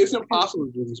 It's impossible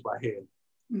to do this by hand.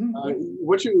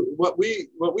 What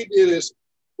we did is,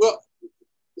 well,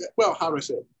 how do I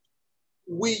say it?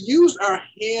 We used our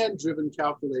hand-driven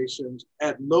calculations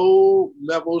at low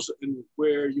levels and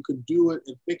where you can do it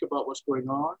and think about what's going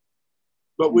on.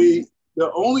 But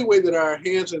the only way that our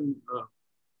hands and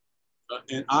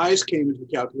eyes came into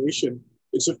the calculation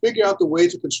is to figure out the way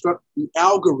to construct the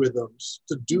algorithms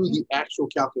to do the actual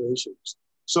calculations.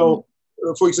 So,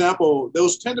 for example,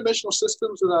 those 10-dimensional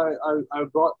systems that I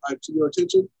brought to your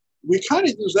attention, we kind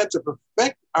of use that to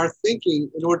perfect our thinking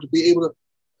in order to be able to,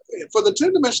 for the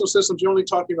 10-dimensional systems, you're only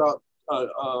talking about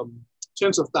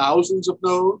tens of thousands of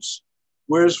nodes,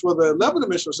 whereas for the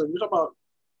 11-dimensional system, you're talking about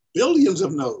billions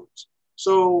of nodes.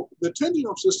 So the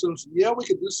 10-dimensional systems, yeah, we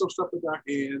could do some stuff with our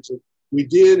hands, and we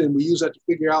did, and we used that to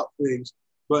figure out things.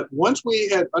 But once we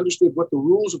had understood what the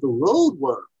rules of the road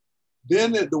were,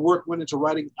 then the work went into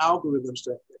writing algorithms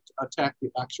to attack the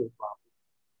actual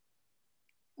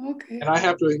problem. Okay. And I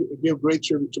have to give great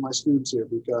tribute to my students here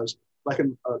because, like,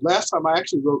 last time I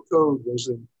actually wrote code was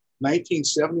in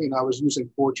 1970, and I was using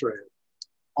Fortran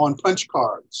on punch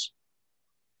cards.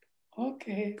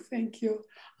 Okay, thank you.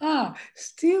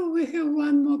 Still we have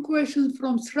one more question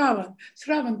from Shravan.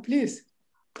 Shravan, please.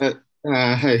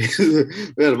 Hi.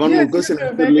 Well, one more question.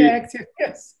 You're very active.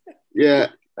 Yes.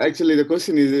 Yeah, actually, the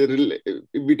question is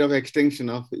a bit of extension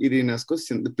of Irina's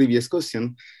question, the previous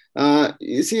question.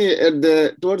 You see,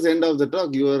 towards the end of the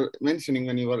talk, you were mentioning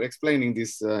when you were explaining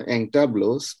these Young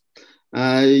tableaus,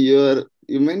 you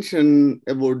mentioned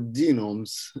about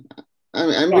genomes.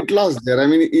 I'm a bit lost there. I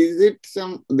mean, is it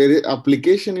there is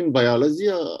application in biology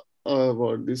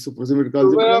about this supersymmetric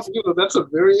algebra? Well, that's a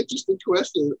very interesting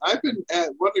question. I've been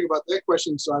wondering about that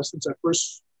question since I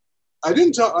first. I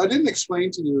didn't explain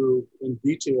to you in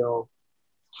detail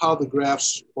how the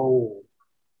graphs fold.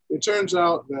 It turns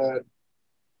out that.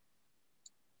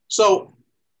 So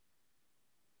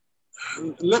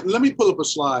let me pull up a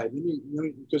slide. Let me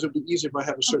because it'd be easier if I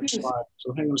have a certain slide.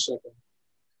 So hang on a second.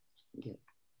 Okay.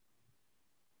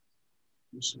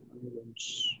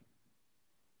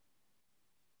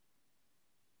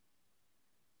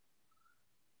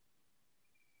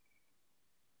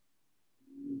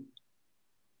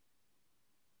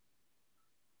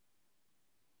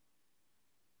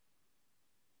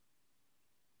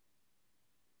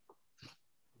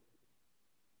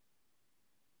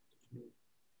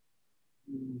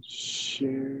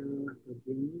 Share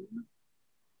again.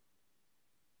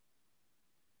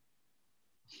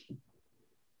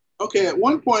 Okay, at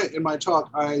one point in my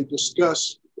talk, I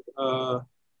discussed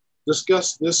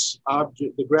this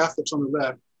object, the graph that's on the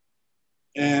left,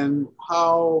 and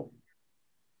how,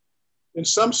 in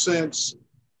some sense,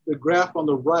 the graph on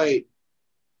the right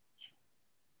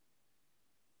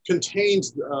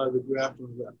contains the graph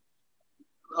on the left.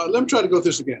 Let me try to go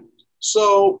through this again.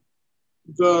 So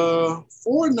the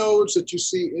 4 nodes that you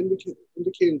see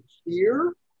indicated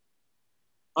here,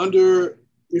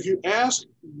 if you ask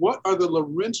what are the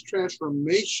Lorentz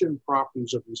transformation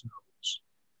properties of these nodes,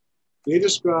 they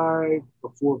describe a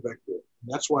 4 vector.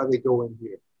 That's why they go in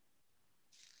here.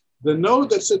 The node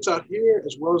that sits out here,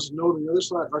 as well as the node on the other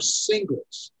side, are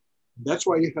singlets. That's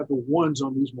why you have the 1s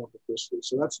on these multiplicities.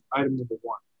 So that's item number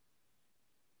 1.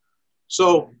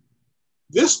 So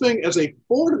This thing as a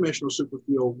four-dimensional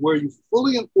superfield where you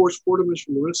fully enforce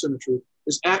four-dimensional Lorentz symmetry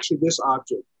is actually this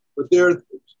object.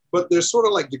 But there's sort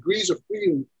of like degrees of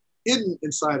freedom hidden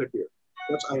inside of here.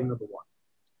 That's item number one.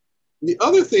 The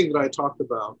other thing that I talked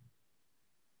about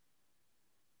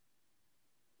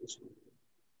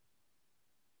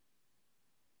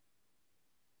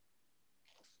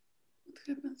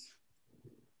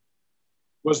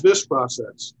was this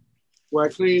process, where I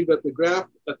claimed that the graph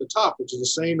at the top, which is the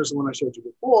same as the one I showed you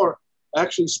before,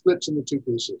 actually splits into two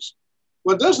pieces.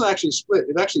 Well, it doesn't actually split,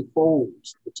 it actually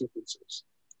folds the two pieces.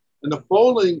 And the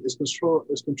folding is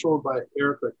controlled by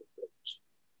error correcting codes.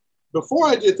 Before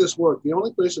I did this work, the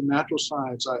only place in natural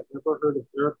science I ever heard of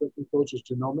error correcting codes was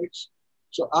genomics.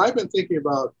 So I've been thinking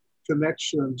about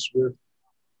connections with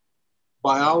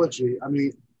biology. I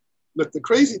mean, look, the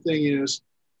crazy thing is,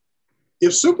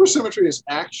 if supersymmetry is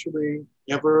actually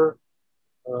ever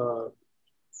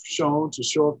shown to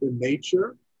show up in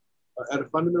nature at a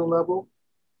fundamental level,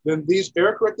 then these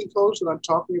error correcting codes that I'm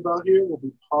talking about here will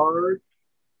be part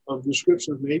of the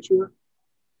description of nature.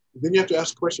 Then you have to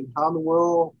ask the question, how in the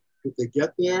world did they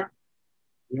get there?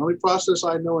 The only process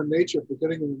I know in nature for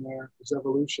getting them there is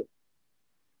evolution.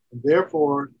 And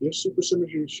therefore, if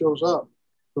supersymmetry shows up,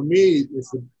 for me, it's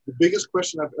the biggest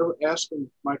question I've ever asked in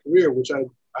my career, which I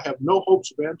have no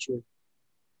hopes of answering,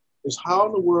 is how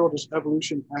in the world does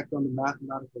evolution act on the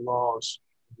mathematical laws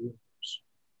of the universe?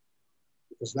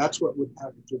 Because that's what would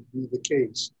have to be the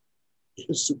case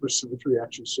if supersymmetry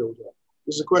actually shows up.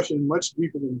 This is a question much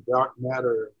deeper than dark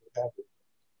matter and what have you.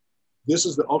 This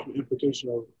is the ultimate implication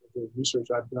of the research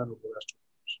I've done over the last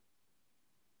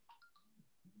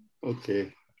 20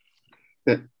 years.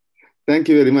 Okay. Thank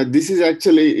you very much. This is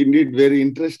actually indeed very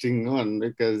interesting one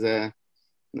because,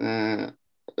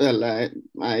 well,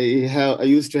 I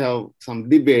used to have some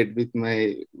debate with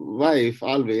my wife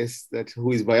always, that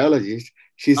who is biologist.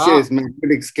 She says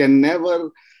mathematics can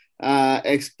never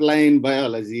explain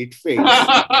biology; it fails.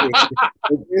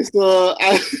 Okay, so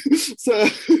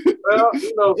well,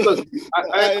 you know, look,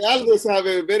 I always have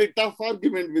a very tough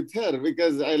argument with her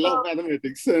because I love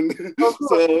mathematics, and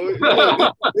so you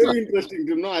know, it's very interesting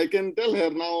to know. I can tell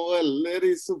her now, well, there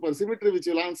is supersymmetry which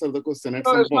will answer the question at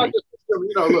some point.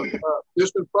 You know, look,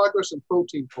 there's been progress in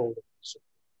protein folding,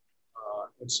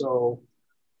 and so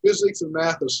physics and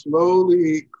math are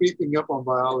slowly creeping up on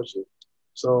biology.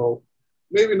 So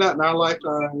maybe not in our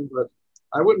lifetime, but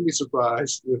I wouldn't be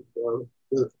surprised if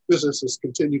the physicists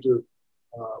continue to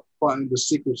find the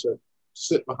secrets that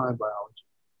sit behind biology.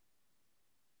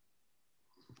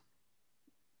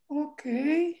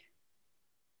 Okay.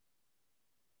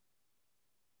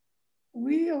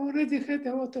 We already had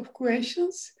a lot of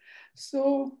questions,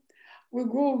 so we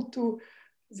go to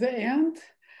the end.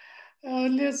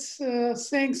 Let's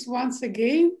thanks once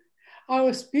again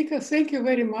our speaker. Thank you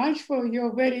very much for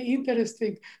your very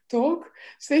interesting talk.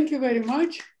 Thank you very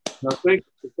much. No, thank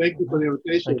you for the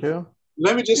invitation. Thank you.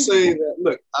 Let me just say that,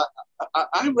 look,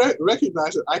 I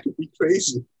recognize that I could be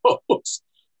crazy,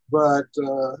 but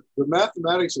the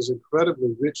mathematics is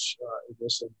incredibly rich in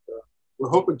this, and we're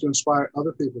hoping to inspire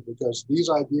other people because these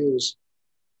ideas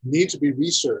need to be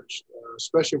researched,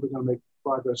 especially if we're going to make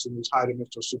progress in these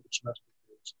high-dimensional supersymmetric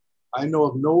fields. I know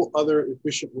of no other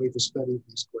efficient way to study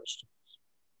these questions.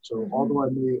 So although I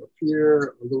may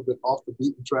appear a little bit off the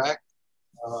beaten track,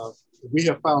 we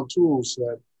have found tools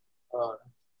that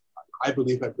I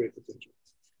believe have great potential.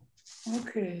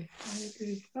 Okay, I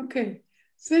agree. Okay,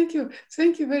 thank you.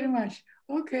 Thank you very much.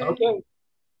 Okay. Okay.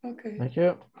 Okay. Thank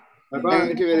you. Bye-bye.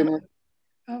 Thank you very much.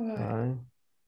 Bye-bye. Bye.